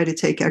I try to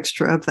take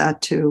extra of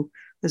that too,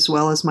 as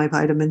well as my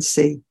vitamin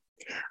C.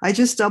 I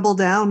just double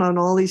down on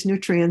all these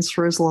nutrients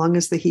for as long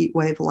as the heat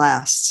wave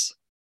lasts.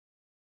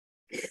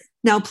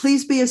 Now,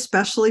 please be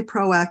especially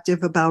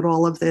proactive about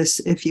all of this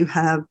if you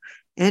have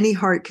any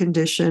heart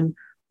condition,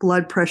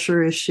 blood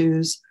pressure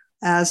issues,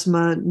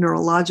 asthma,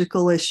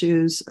 neurological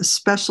issues,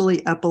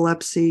 especially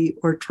epilepsy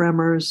or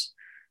tremors,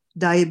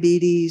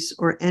 diabetes,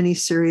 or any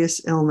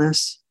serious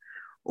illness,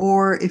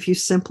 or if you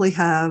simply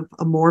have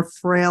a more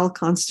frail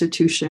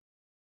constitution.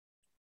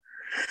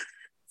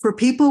 For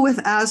people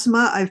with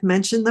asthma, I've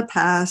mentioned in the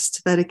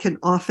past that it can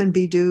often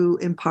be due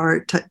in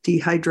part to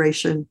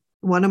dehydration.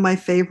 One of my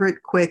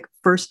favorite quick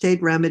first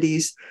aid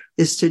remedies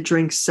is to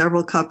drink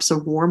several cups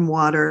of warm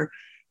water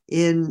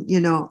in,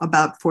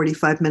 about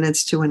 45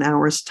 minutes to an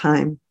hour's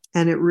time.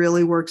 And it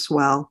really works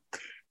well.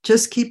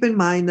 Just keep in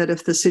mind that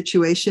if the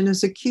situation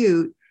is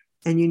acute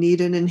and you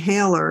need an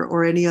inhaler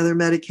or any other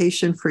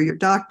medication for your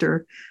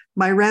doctor,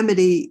 my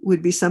remedy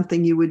would be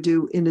something you would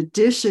do in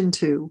addition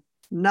to,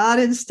 not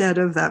instead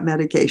of that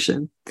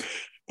medication.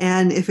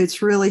 And if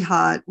it's really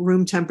hot,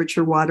 room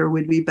temperature water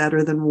would be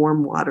better than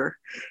warm water.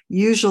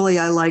 Usually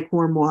I like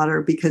warm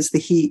water because the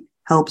heat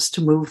helps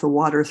to move the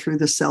water through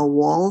the cell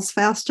walls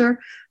faster.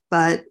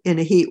 But in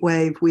a heat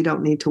wave, we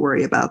don't need to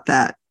worry about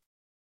that.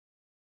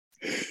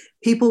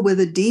 People with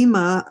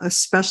edema,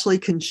 especially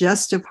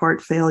congestive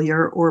heart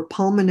failure or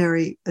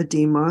pulmonary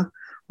edema,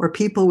 or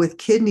people with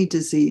kidney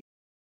disease,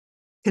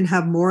 can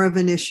have more of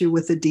an issue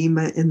with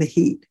edema in the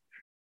heat.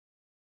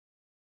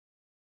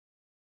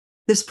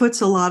 This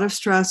puts a lot of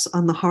stress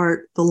on the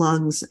heart, the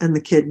lungs, and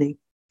the kidney.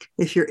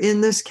 If you're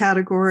in this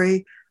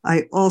category,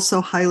 I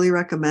also highly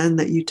recommend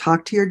that you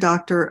talk to your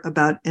doctor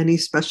about any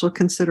special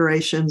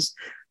considerations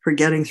for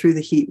getting through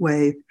the heat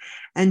wave,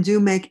 and do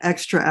make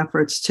extra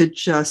efforts to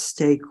just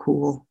stay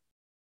cool.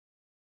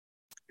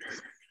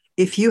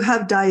 If you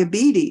have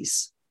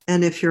diabetes,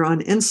 and if you're on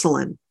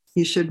insulin,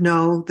 you should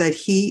know that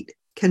heat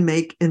can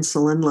make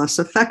insulin less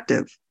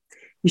effective.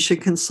 You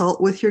should consult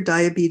with your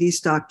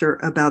diabetes doctor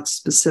about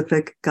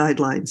specific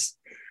guidelines.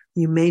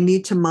 You may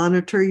need to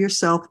monitor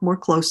yourself more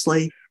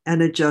closely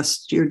and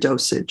adjust your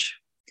dosage.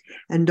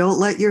 And don't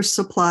let your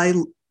supply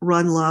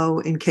run low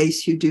in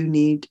case you do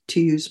need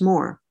to use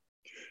more.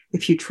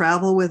 If you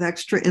travel with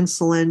extra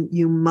insulin,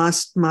 you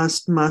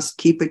must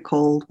keep it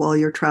cold while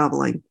you're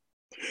traveling.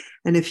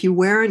 And if you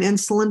wear an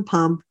insulin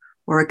pump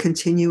or a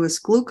continuous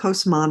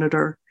glucose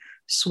monitor,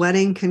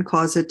 sweating can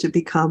cause it to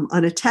become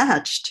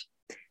unattached.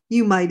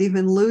 You might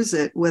even lose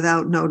it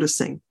without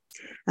noticing.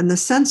 And the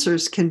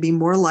sensors can be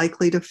more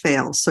likely to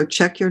fail, so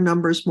check your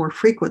numbers more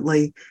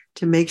frequently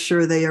to make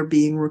sure they are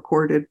being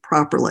recorded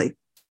properly.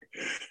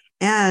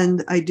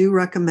 And I do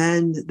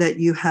recommend that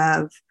you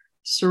have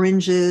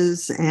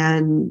syringes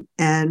and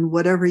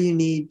whatever you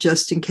need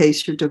just in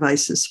case your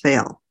devices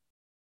fail.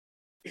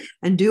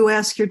 And do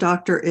ask your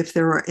doctor if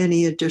there are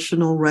any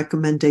additional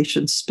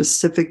recommendations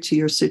specific to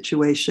your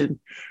situation.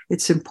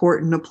 It's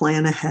important to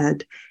plan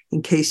ahead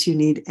in case you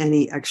need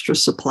any extra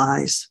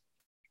supplies.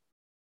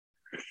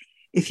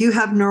 If you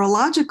have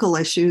neurological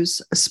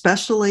issues,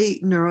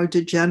 especially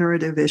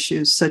neurodegenerative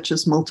issues such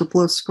as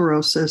multiple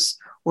sclerosis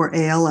or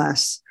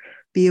ALS,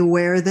 be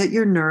aware that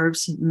your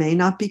nerves may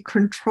not be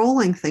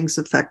controlling things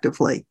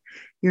effectively.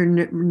 Your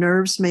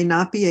nerves may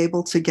not be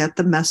able to get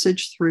the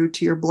message through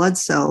to your blood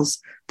cells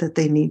that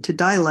they need to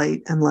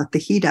dilate and let the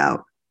heat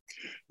out.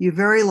 You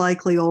very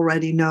likely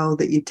already know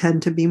that you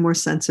tend to be more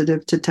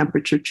sensitive to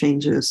temperature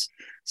changes.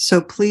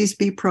 So please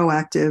be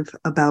proactive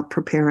about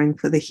preparing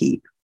for the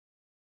heat.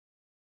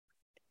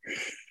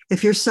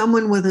 If you're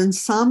someone with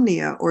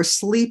insomnia or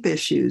sleep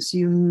issues,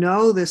 you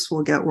know this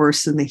will get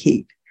worse in the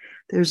heat.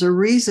 There's a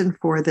reason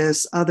for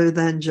this other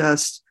than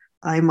just,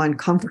 I'm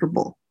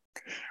uncomfortable.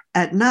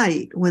 At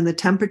night, when the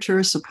temperature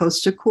is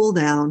supposed to cool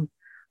down,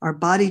 our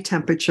body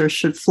temperature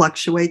should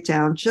fluctuate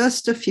down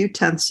just a few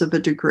tenths of a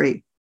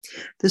degree.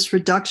 This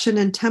reduction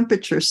in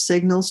temperature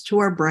signals to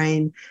our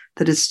brain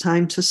that it's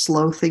time to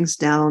slow things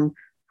down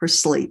for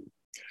sleep,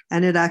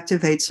 and it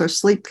activates our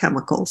sleep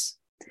chemicals.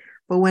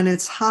 But when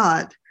it's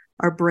hot,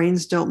 our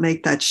brains don't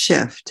make that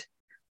shift.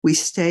 We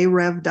stay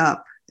revved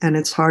up, and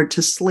it's hard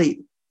to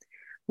sleep.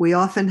 We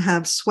often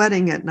have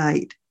sweating at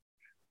night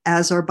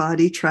as our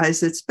body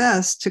tries its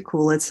best to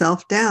cool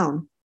itself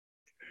down.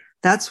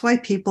 That's why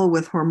people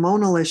with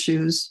hormonal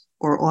issues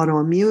or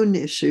autoimmune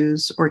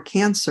issues or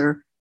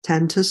cancer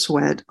tend to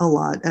sweat a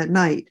lot at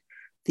night.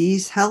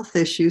 These health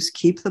issues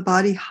keep the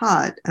body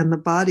hot, and the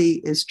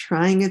body is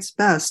trying its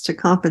best to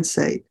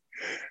compensate.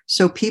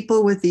 So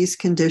people with these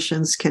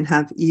conditions can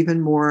have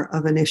even more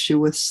of an issue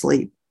with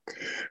sleep.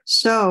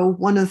 So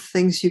one of the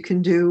things you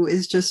can do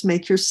is just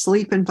make your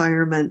sleep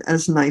environment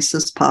as nice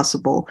as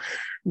possible.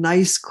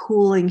 Nice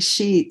cooling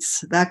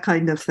sheets, that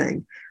kind of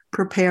thing.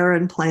 Prepare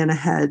and plan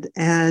ahead,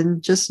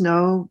 and just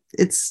know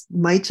it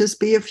might just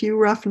be a few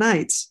rough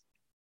nights.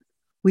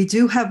 We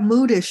do have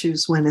mood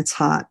issues when it's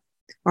hot.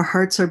 Our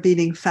hearts are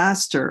beating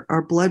faster.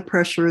 Our blood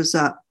pressure is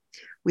up.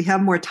 We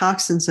have more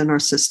toxins in our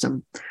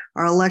system.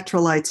 Our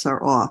electrolytes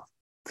are off.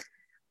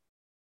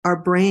 Our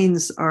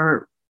brains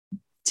are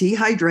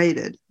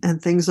dehydrated and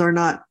things are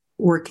not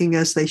working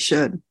as they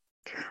should.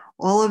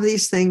 All of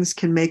these things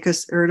can make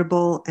us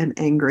irritable and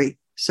angry.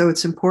 So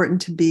it's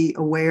important to be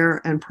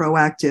aware and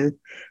proactive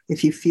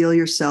if you feel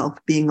yourself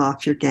being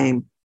off your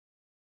game.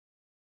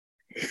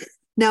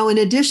 Now, in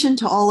addition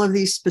to all of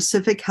these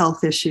specific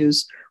health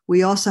issues,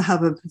 we also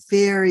have a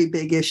very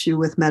big issue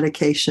with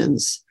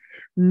medications.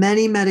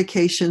 Many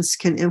medications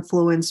can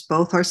influence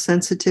both our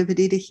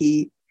sensitivity to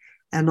heat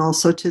and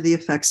also to the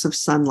effects of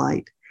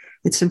sunlight.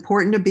 It's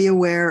important to be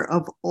aware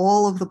of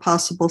all of the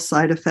possible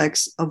side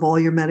effects of all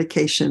your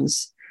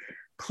medications.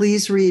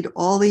 Please read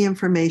all the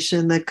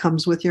information that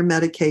comes with your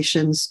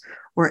medications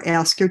or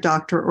ask your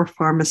doctor or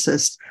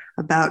pharmacist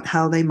about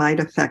how they might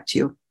affect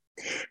you.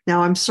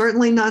 Now, I'm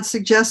certainly not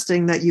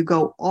suggesting that you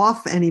go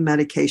off any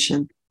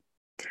medication.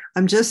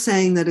 I'm just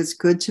saying that it's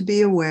good to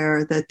be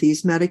aware that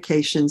these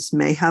medications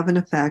may have an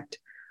effect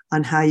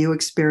on how you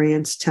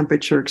experience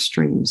temperature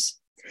extremes.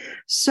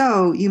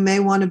 So you may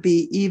want to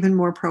be even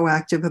more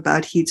proactive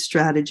about heat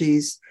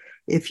strategies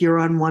if you're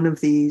on one of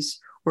these,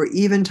 or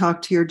even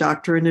talk to your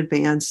doctor in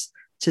advance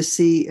to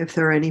see if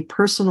there are any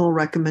personal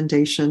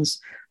recommendations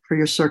for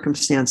your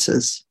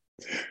circumstances.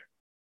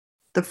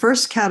 The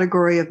first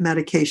category of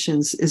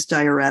medications is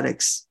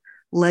diuretics.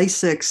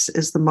 Lasix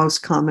is the most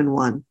common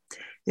one.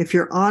 If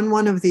you're on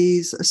one of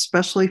these,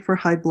 especially for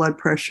high blood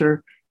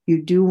pressure,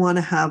 you do want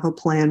to have a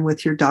plan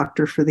with your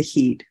doctor for the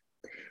heat.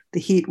 The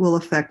heat will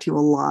affect you a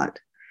lot.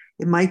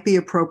 It might be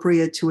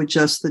appropriate to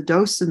adjust the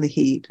dose in the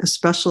heat,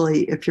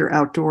 especially if you're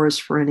outdoors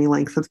for any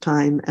length of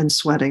time and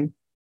sweating.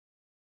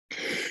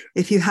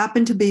 If you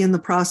happen to be in the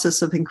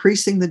process of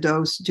increasing the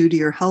dose due to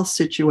your health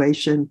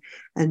situation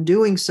and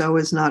doing so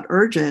is not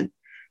urgent,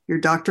 your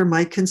doctor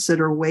might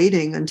consider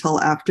waiting until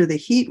after the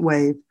heat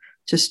wave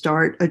to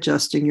start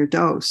adjusting your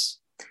dose.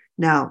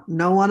 Now,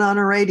 no one on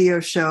a radio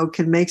show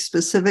can make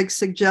specific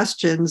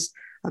suggestions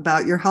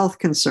about your health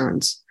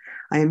concerns.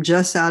 I am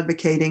just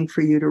advocating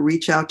for you to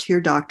reach out to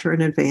your doctor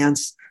in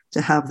advance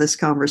to have this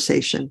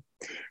conversation.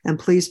 And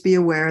please be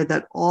aware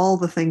that all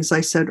the things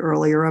I said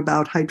earlier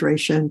about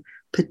hydration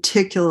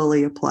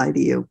particularly apply to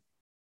you.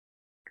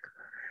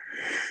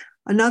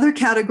 Another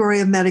category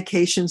of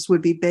medications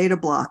would be beta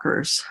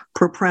blockers.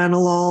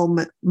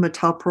 Propranolol,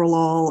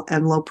 metoprolol,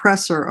 and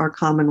Lopressor are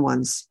common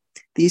ones.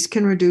 These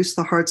can reduce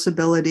the heart's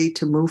ability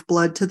to move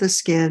blood to the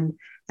skin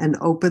and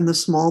open the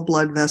small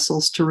blood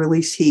vessels to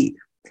release heat.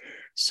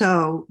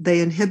 So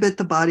they inhibit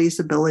the body's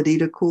ability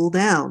to cool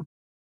down.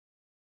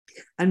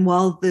 And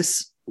while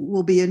this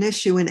will be an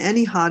issue in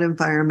any hot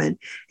environment,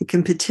 it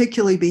can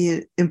particularly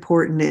be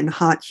important in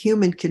hot,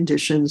 humid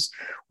conditions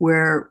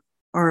where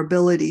our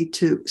ability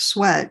to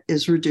sweat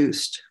is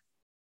reduced.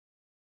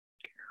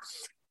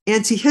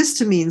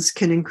 Antihistamines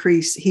can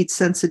increase heat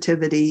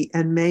sensitivity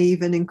and may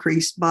even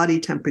increase body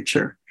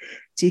temperature.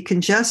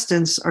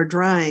 Decongestants are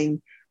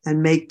drying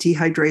and make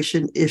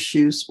dehydration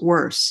issues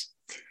worse.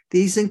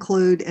 These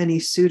include any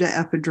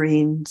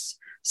pseudoephedrines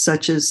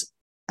such as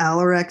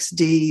Allerex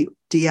D,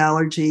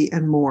 D-allergy,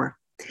 and more.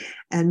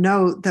 And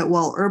note that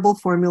while herbal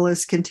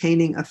formulas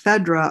containing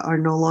ephedra are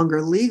no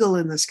longer legal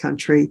in this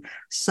country,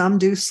 some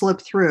do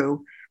slip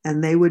through,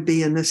 and they would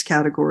be in this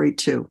category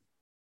too.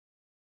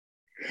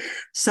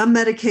 Some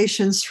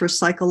medications for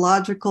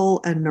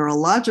psychological and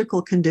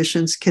neurological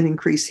conditions can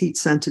increase heat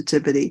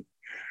sensitivity.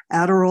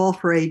 Adderall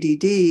for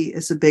ADD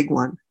is a big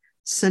one.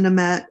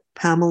 Sinemet,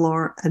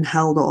 Pamelor, and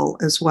Haldol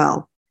as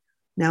well.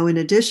 Now, in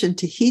addition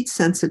to heat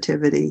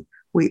sensitivity,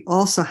 we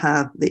also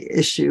have the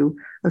issue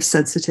of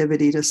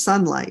sensitivity to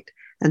sunlight,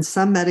 and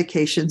some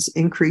medications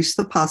increase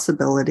the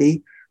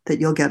possibility that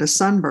you'll get a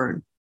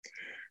sunburn.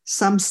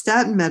 Some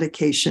statin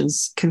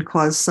medications can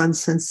cause sun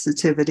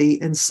sensitivity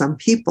in some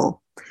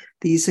people.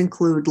 These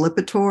include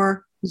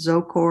Lipitor,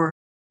 Zocor,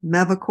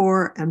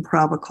 Mevacor, and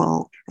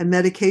Pravachol, and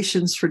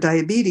medications for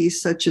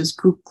diabetes such as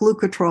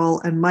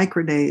glucotrol and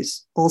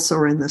Micronase also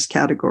are in this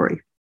category.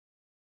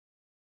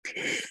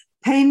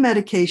 Pain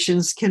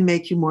medications can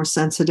make you more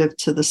sensitive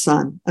to the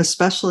sun,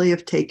 especially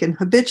if taken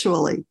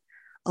habitually.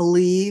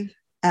 Aleve,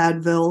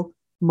 Advil,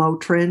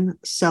 Motrin,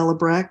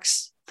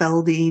 Celebrex,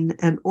 Feldene,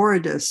 and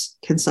Erodes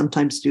can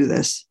sometimes do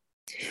this.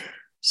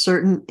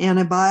 Certain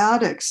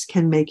antibiotics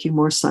can make you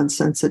more sun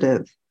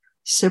sensitive.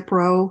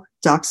 Cipro,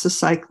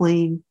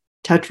 doxycycline,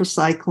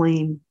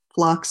 tetracycline,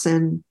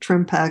 Floxin,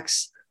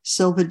 Trimpex,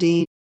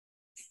 Silvadene,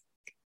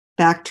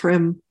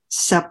 Bactrim,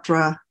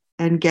 Septra,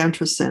 and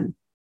Gantracin.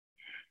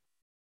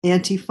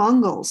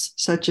 Antifungals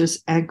such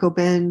as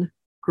Ancobin,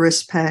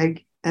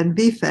 Grispeg, and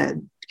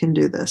Bifed can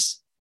do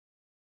this.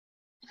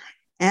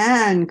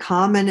 And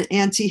common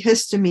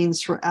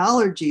antihistamines for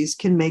allergies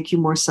can make you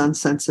more sun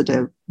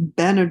sensitive.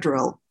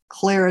 Benadryl,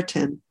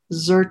 Claritin,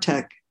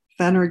 Zyrtec,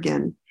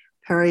 Phenergan,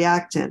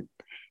 Periactin.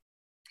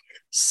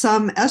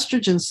 Some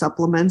estrogen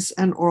supplements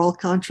and oral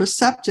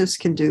contraceptives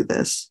can do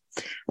this,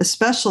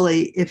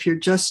 especially if you're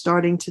just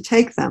starting to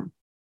take them.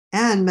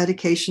 And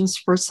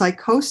medications for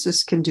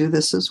psychosis can do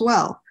this as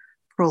well.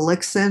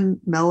 Prolixin,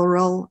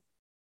 Meloril,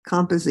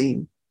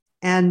 Compazine,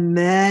 and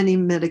many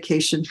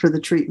medications for the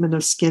treatment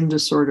of skin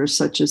disorders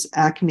such as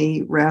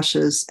acne,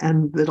 rashes,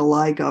 and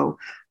vitiligo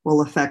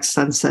will affect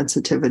sun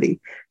sensitivity.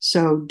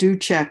 So do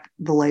check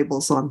the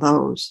labels on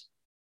those.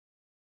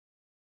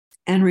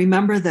 And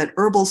remember that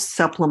herbal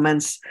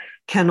supplements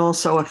can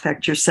also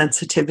affect your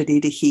sensitivity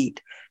to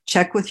heat.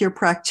 Check with your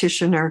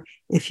practitioner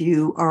if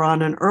you are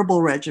on an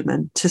herbal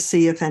regimen to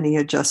see if any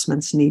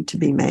adjustments need to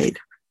be made.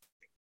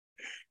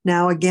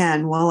 Now,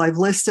 again, while I've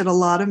listed a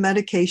lot of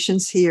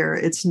medications here,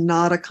 it's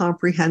not a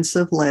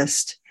comprehensive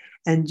list,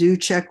 And do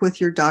check with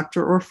your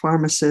doctor or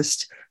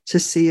pharmacist to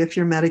see if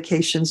your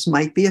medications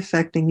might be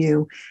affecting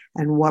you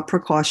and what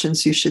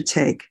precautions you should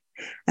take.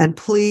 And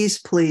please,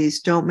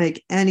 please don't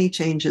make any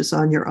changes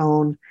on your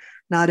own,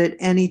 not at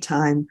any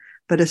time,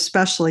 but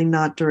especially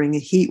not during a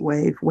heat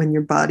wave when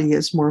your body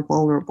is more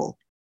vulnerable.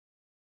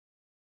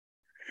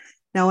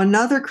 Now,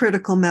 another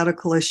critical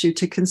medical issue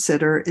to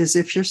consider is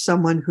if you're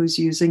someone who's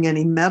using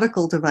any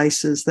medical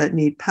devices that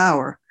need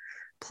power,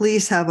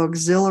 please have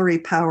auxiliary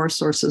power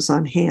sources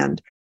on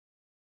hand.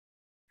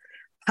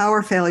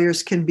 Power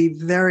failures can be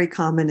very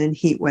common in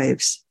heat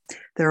waves.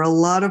 There are a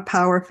lot of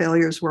power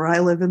failures where I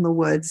live in the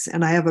woods,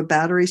 and I have a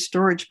battery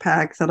storage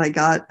pack that I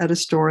got at a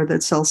store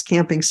that sells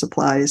camping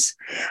supplies.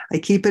 I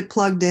keep it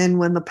plugged in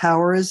when the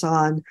power is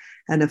on,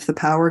 and if the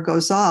power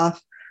goes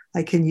off,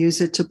 I can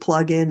use it to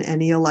plug in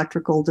any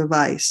electrical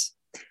device.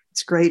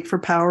 It's great for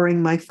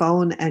powering my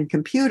phone and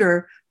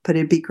computer, but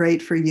it'd be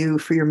great for you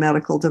for your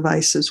medical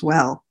device as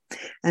well.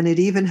 And it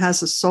even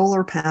has a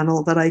solar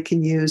panel that I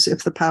can use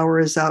if the power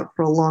is out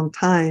for a long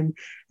time,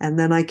 and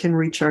then I can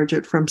recharge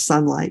it from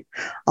sunlight.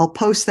 I'll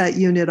post that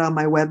unit on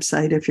my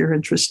website if you're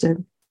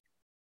interested.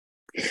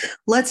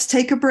 Let's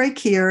take a break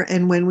here,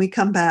 and when we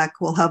come back,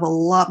 we'll have a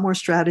lot more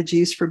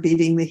strategies for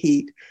beating the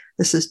heat.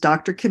 This is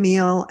Dr.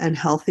 Camille and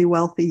Healthy,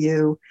 Wealthy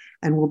You,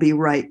 and we'll be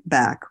right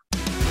back.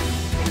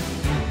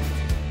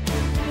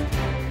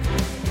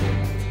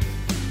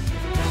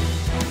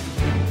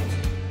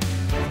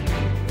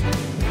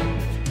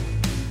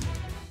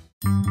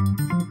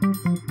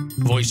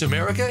 Voice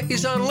America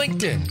is on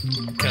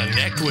LinkedIn.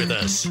 Connect with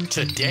us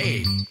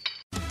today.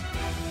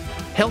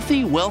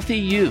 Healthy, Wealthy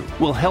You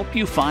will help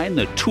you find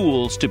the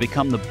tools to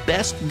become the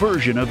best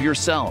version of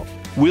yourself.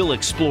 We'll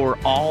explore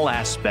all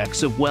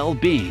aspects of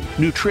well-being,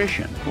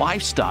 nutrition,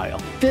 lifestyle,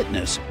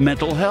 fitness,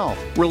 mental health,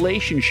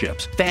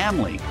 relationships,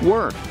 family,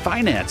 work,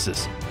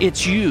 finances.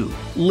 It's you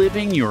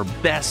living your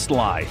best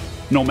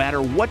life. No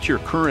matter what your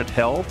current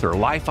health or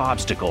life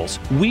obstacles,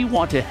 we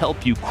want to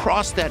help you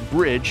cross that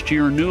bridge to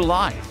your new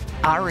life.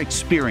 Our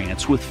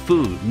experience with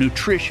food,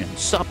 nutrition,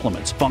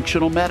 supplements,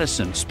 functional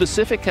medicine,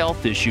 specific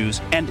health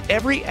issues, and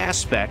every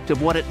aspect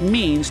of what it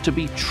means to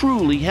be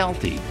truly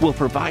healthy will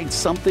provide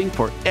something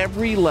for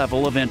every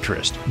level of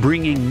interest,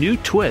 bringing new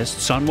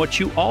twists on what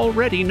you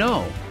already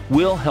know.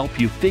 We'll help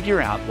you figure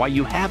out why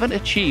you haven't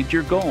achieved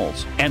your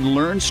goals and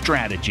learn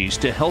strategies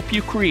to help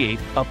you create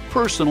a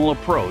personal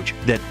approach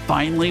that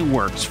finally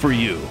works for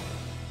you.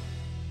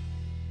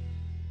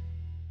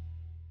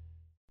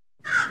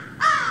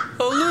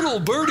 A little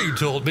birdie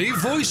told me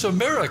Voice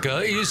America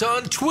is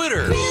on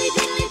Twitter.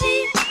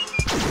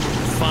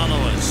 Follow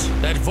us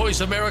at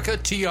Voice America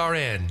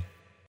TRN.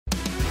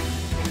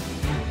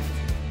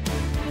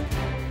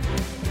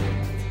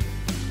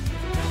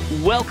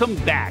 Welcome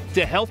back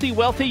to Healthy,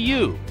 Wealthy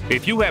You.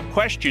 If you have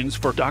questions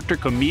for Dr.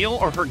 Camille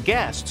or her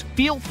guests,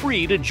 feel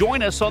free to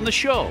join us on the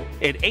show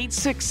at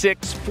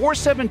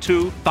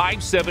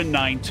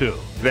 866-472-5792.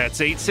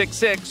 That's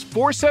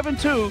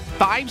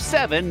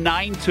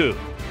 866-472-5792.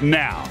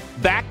 Now,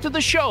 back to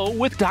the show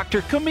with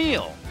Dr.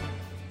 Camille.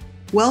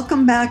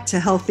 Welcome back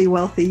to Healthy,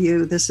 Wealthy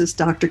You. This is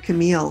Dr.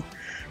 Camille.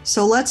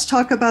 So let's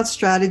talk about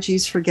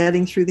strategies for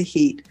getting through the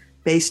heat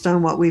based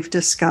on what we've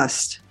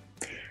discussed.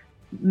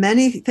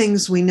 Many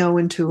things we know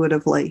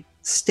intuitively.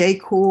 Stay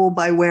cool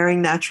by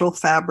wearing natural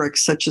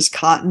fabrics such as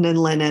cotton and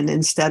linen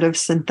instead of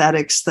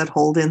synthetics that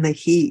hold in the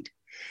heat.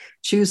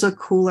 Choose a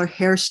cooler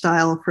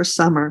hairstyle for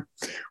summer.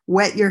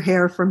 Wet your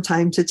hair from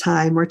time to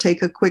time or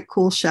take a quick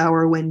cool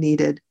shower when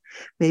needed.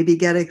 Maybe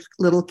get a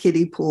little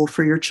kiddie pool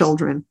for your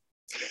children.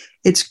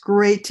 It's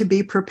great to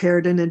be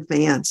prepared in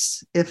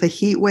advance. If a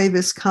heat wave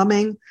is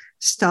coming,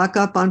 stock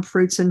up on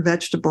fruits and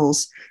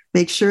vegetables.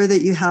 Make sure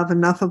that you have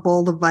enough of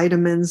all the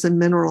vitamins and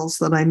minerals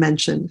that I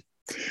mentioned.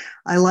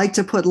 I like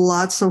to put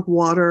lots of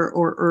water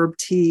or herb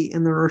tea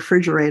in the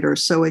refrigerator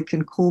so it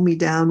can cool me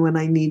down when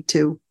I need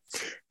to.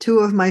 Two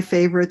of my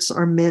favorites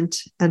are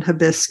mint and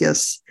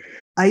hibiscus.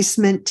 Ice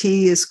mint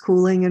tea is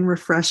cooling and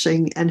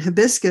refreshing, and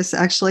hibiscus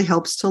actually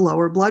helps to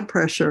lower blood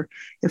pressure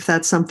if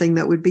that's something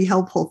that would be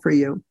helpful for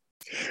you.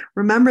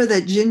 Remember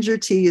that ginger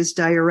tea is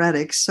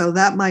diuretic, so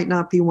that might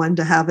not be one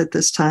to have at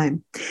this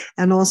time.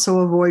 And also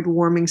avoid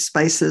warming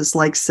spices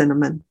like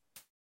cinnamon.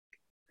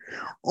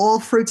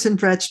 All fruits and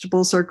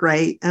vegetables are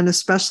great, and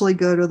especially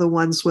good are the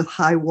ones with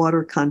high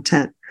water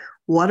content.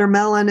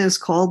 Watermelon is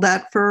called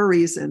that for a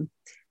reason.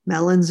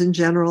 Melons in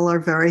general are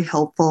very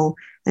helpful,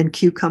 and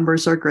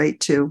cucumbers are great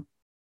too.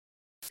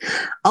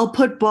 I'll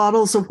put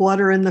bottles of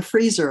water in the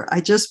freezer.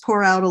 I just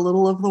pour out a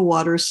little of the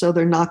water so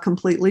they're not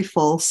completely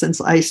full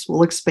since ice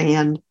will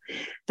expand.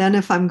 Then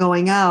if I'm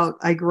going out,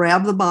 I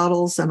grab the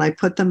bottles and I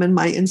put them in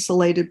my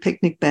insulated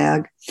picnic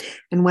bag.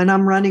 And when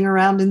I'm running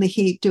around in the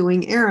heat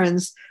doing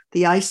errands,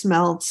 the ice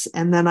melts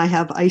and then I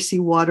have icy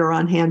water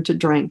on hand to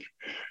drink.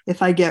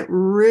 If I get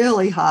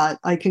really hot,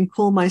 I can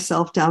cool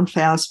myself down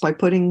fast by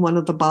putting one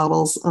of the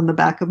bottles on the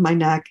back of my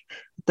neck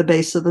at the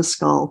base of the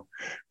skull.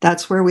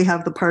 That's where we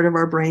have the part of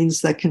our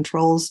brains that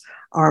controls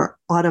our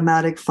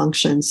automatic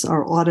functions,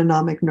 our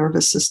autonomic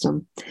nervous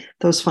system,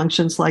 those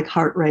functions like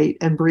heart rate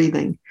and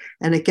breathing.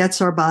 And it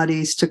gets our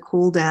bodies to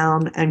cool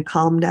down and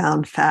calm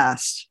down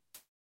fast.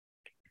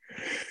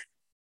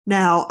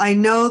 Now, I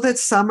know that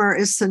summer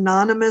is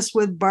synonymous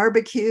with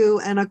barbecue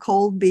and a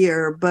cold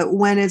beer, but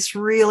when it's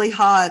really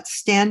hot,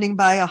 standing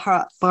by a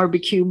hot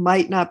barbecue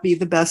might not be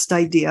the best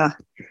idea.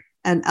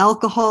 And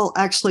alcohol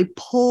actually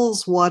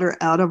pulls water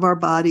out of our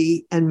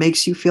body and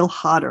makes you feel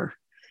hotter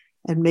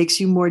and makes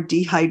you more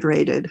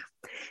dehydrated.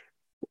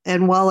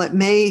 And while it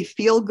may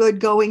feel good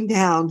going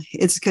down,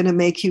 it's going to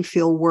make you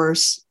feel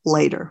worse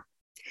later.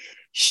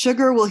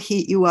 Sugar will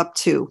heat you up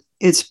too.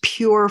 It's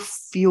pure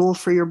fuel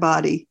for your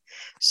body.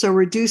 So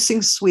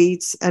reducing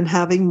sweets and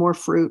having more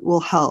fruit will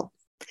help.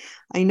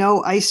 I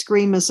know ice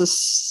cream is a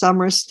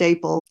summer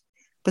staple,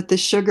 but the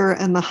sugar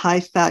and the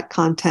high fat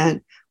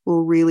content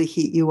will really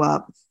heat you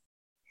up.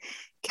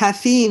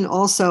 Caffeine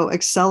also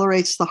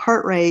accelerates the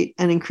heart rate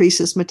and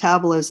increases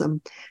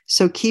metabolism.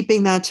 So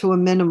keeping that to a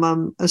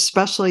minimum,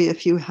 especially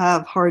if you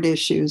have heart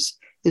issues,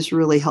 is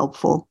really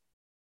helpful.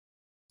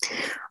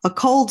 A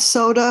cold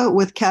soda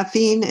with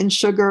caffeine and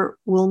sugar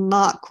will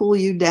not cool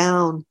you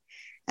down.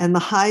 And the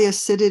high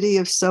acidity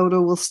of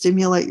soda will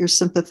stimulate your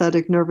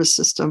sympathetic nervous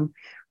system,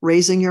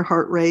 raising your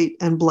heart rate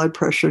and blood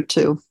pressure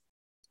too.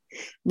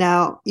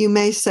 Now, you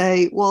may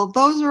say, well,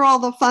 those are all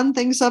the fun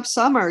things of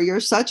summer. You're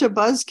such a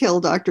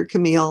buzzkill, Dr.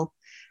 Camille.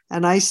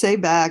 And I say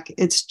back,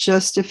 it's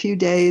just a few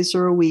days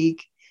or a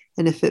week.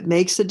 And if it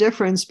makes a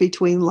difference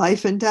between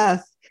life and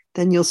death,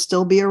 then you'll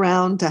still be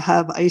around to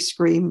have ice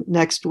cream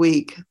next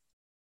week.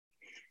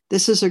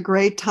 This is a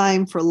great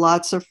time for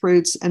lots of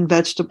fruits and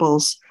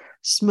vegetables.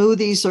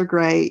 Smoothies are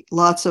great,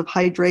 lots of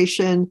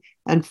hydration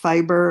and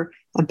fiber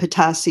and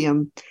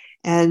potassium.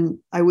 And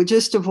I would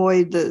just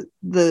avoid the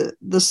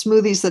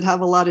smoothies that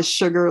have a lot of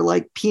sugar,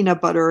 like peanut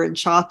butter and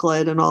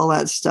chocolate and all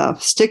that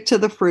stuff. Stick to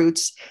the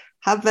fruits.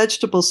 Have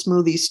vegetable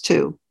smoothies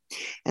too.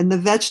 And the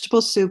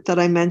vegetable soup that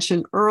I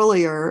mentioned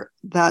earlier,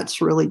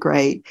 that's really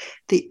great.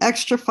 The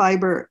extra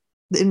fiber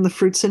in the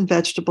fruits and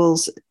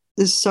vegetables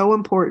is so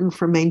important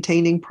for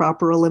maintaining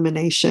proper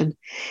elimination.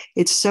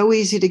 It's so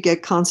easy to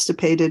get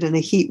constipated in a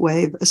heat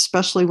wave,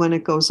 especially when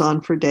it goes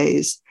on for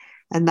days.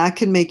 And that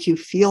can make you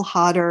feel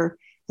hotter,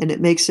 and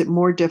it makes it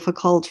more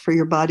difficult for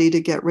your body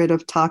to get rid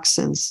of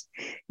toxins.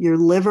 Your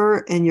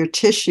liver and your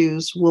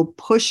tissues will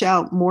push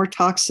out more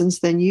toxins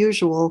than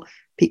usual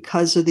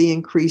because of the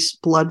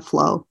increased blood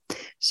flow.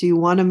 So you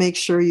want to make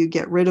sure you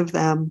get rid of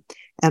them,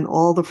 and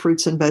all the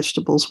fruits and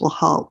vegetables will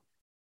help.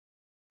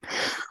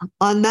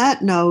 On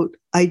that note,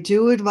 I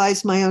do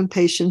advise my own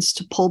patients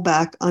to pull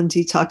back on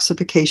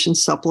detoxification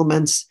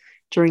supplements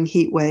during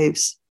heat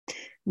waves.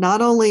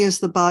 Not only is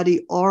the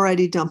body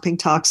already dumping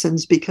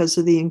toxins because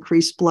of the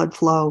increased blood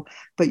flow,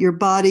 but your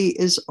body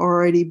is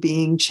already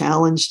being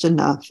challenged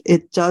enough.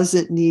 It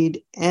doesn't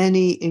need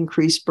any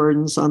increased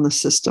burdens on the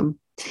system.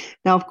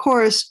 Now, of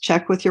course,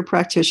 check with your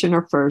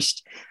practitioner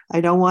first. I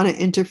don't want to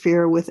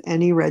interfere with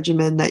any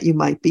regimen that you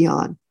might be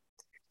on.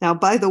 Now,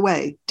 by the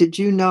way, did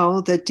you know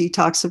that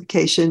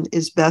detoxification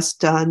is best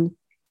done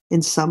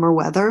in summer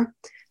weather?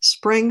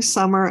 Spring,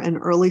 summer, and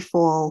early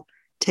fall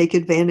take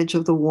advantage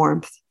of the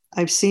warmth.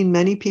 I've seen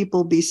many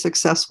people be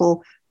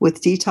successful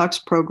with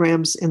detox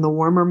programs in the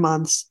warmer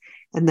months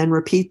and then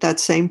repeat that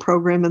same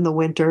program in the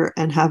winter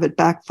and have it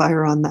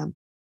backfire on them.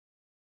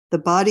 The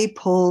body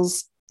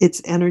pulls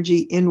its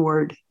energy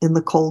inward in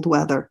the cold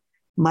weather.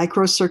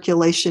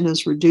 Microcirculation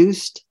is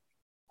reduced,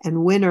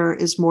 and winter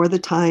is more the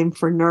time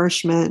for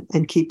nourishment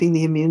and keeping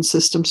the immune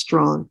system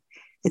strong.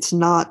 It's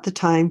not the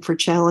time for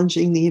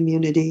challenging the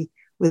immunity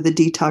with a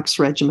detox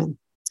regimen.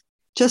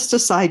 Just a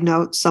side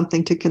note,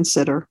 something to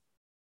consider.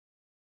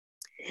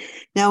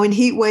 Now, in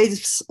heat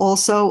waves,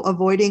 also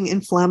avoiding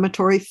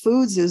inflammatory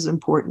foods is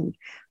important.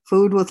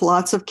 Food with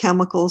lots of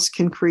chemicals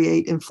can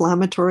create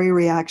inflammatory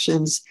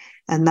reactions,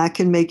 and that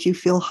can make you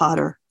feel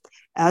hotter.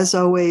 As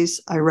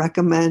always, I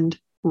recommend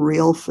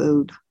real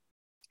food.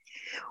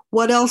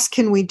 What else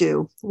can we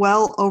do?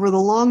 Well, over the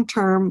long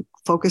term,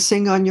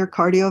 focusing on your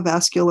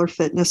cardiovascular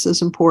fitness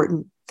is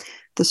important.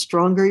 The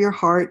stronger your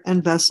heart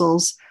and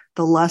vessels,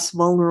 the less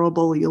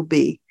vulnerable you'll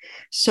be.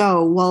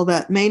 So while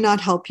that may not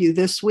help you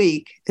this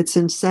week, it's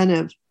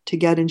incentive to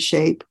get in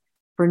shape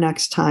for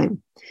next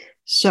time.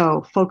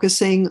 So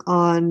focusing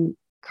on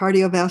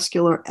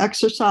cardiovascular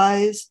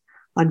exercise,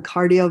 on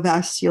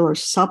cardiovascular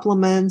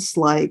supplements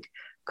like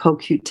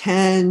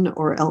CoQ10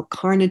 or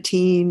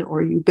L-carnitine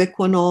or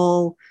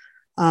ubiquinol,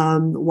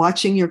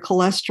 watching your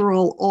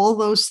cholesterol, all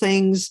those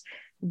things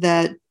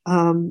that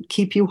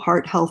keep you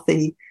heart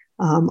healthy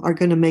are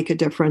going to make a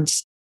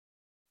difference.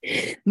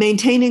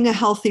 Maintaining a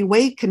healthy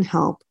weight can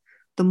help.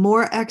 The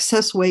more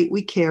excess weight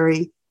we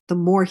carry, the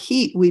more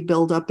heat we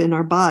build up in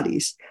our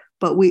bodies,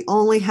 but we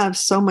only have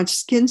so much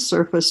skin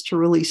surface to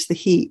release the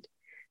heat.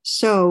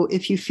 So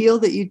if you feel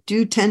that you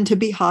do tend to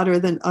be hotter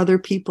than other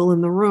people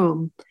in the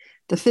room,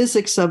 the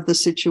physics of the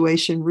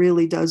situation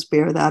really does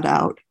bear that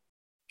out.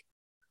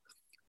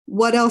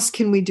 What else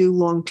can we do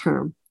long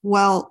term?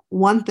 Well,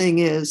 one thing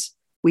is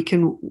we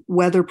can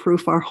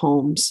weatherproof our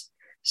homes.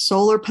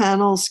 Solar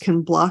panels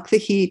can block the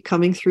heat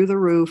coming through the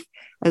roof,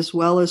 as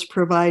well as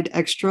provide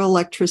extra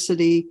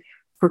electricity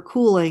for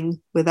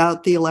cooling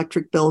without the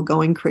electric bill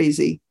going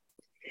crazy.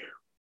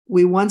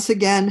 We once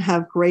again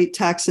have great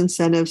tax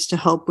incentives to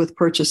help with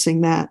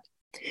purchasing that.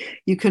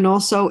 You can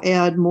also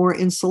add more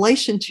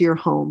insulation to your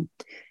home.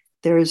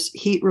 There's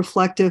heat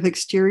reflective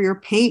exterior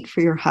paint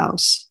for your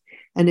house.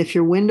 And if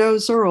your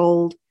windows are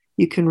old,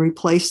 you can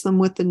replace them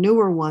with the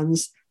newer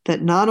ones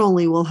that not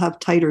only will have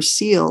tighter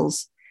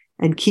seals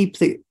and keep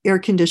the air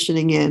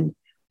conditioning in,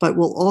 but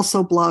will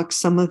also block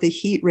some of the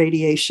heat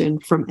radiation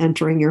from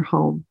entering your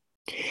home.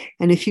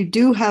 And if you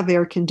do have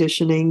air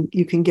conditioning,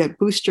 you can get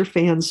booster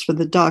fans for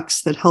the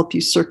ducts that help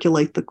you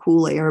circulate the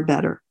cool air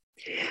better.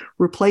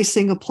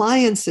 Replacing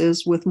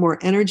appliances with more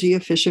energy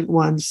efficient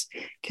ones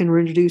can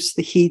reduce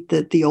the heat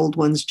that the old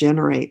ones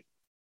generate.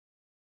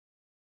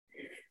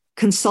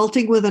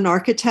 Consulting with an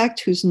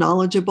architect who's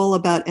knowledgeable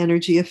about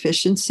energy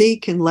efficiency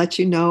can let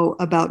you know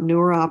about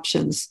newer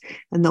options,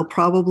 and they'll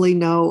probably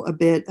know a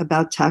bit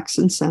about tax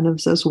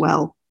incentives as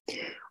well.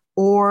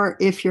 Or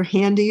if you're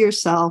handy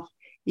yourself,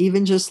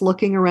 even just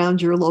looking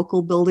around your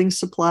local building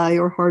supply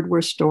or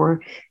hardware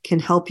store can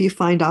help you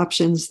find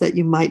options that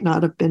you might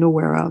not have been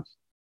aware of.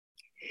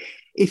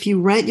 If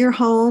you rent your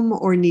home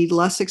or need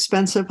less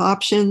expensive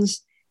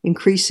options,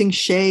 increasing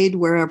shade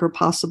wherever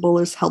possible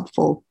is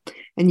helpful,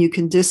 and you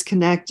can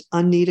disconnect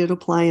unneeded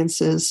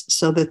appliances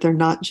so that they're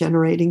not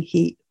generating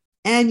heat.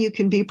 And you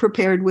can be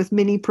prepared with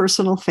mini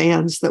personal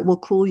fans that will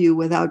cool you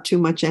without too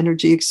much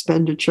energy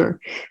expenditure.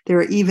 There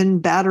are even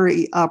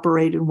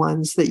battery-operated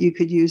ones that you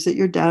could use at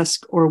your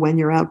desk or when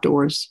you're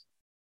outdoors.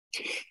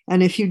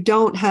 And if you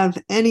don't have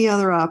any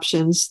other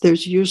options,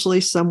 there's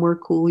usually somewhere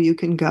cool you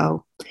can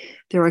go.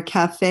 There are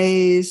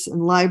cafes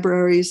and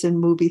libraries and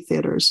movie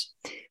theaters.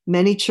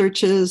 Many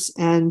churches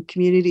and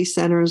community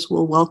centers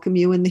will welcome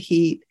you in the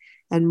heat,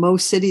 and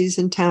most cities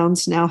and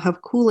towns now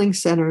have cooling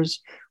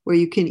centers where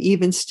you can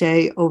even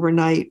stay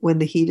overnight when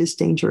the heat is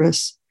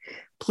dangerous.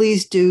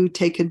 Please do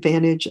take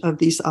advantage of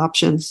these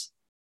options.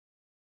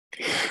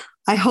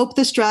 I hope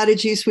the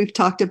strategies we've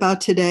talked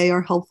about today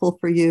are helpful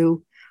for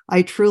you.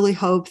 I truly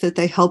hope that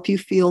they help you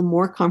feel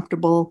more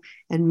comfortable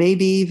and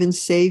maybe even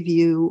save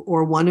you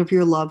or one of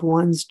your loved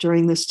ones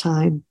during this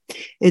time.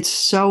 It's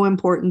so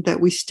important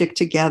that we stick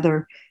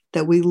together,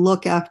 that we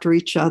look after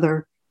each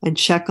other and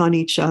check on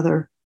each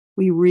other.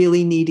 We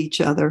really need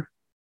each other.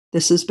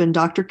 This has been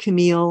Dr.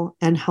 Camille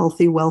and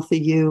Healthy, Wealthy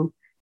You.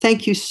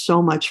 Thank you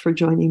so much for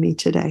joining me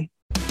today.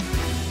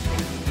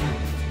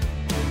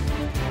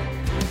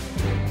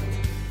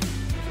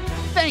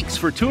 Thanks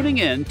for tuning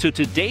in to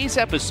today's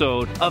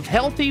episode of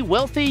Healthy,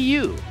 Wealthy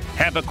You.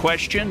 Have a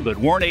question but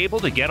weren't able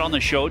to get on the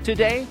show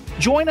today?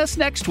 Join us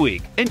next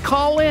week and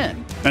call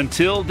in.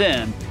 Until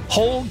then,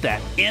 hold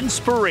that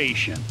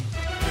inspiration.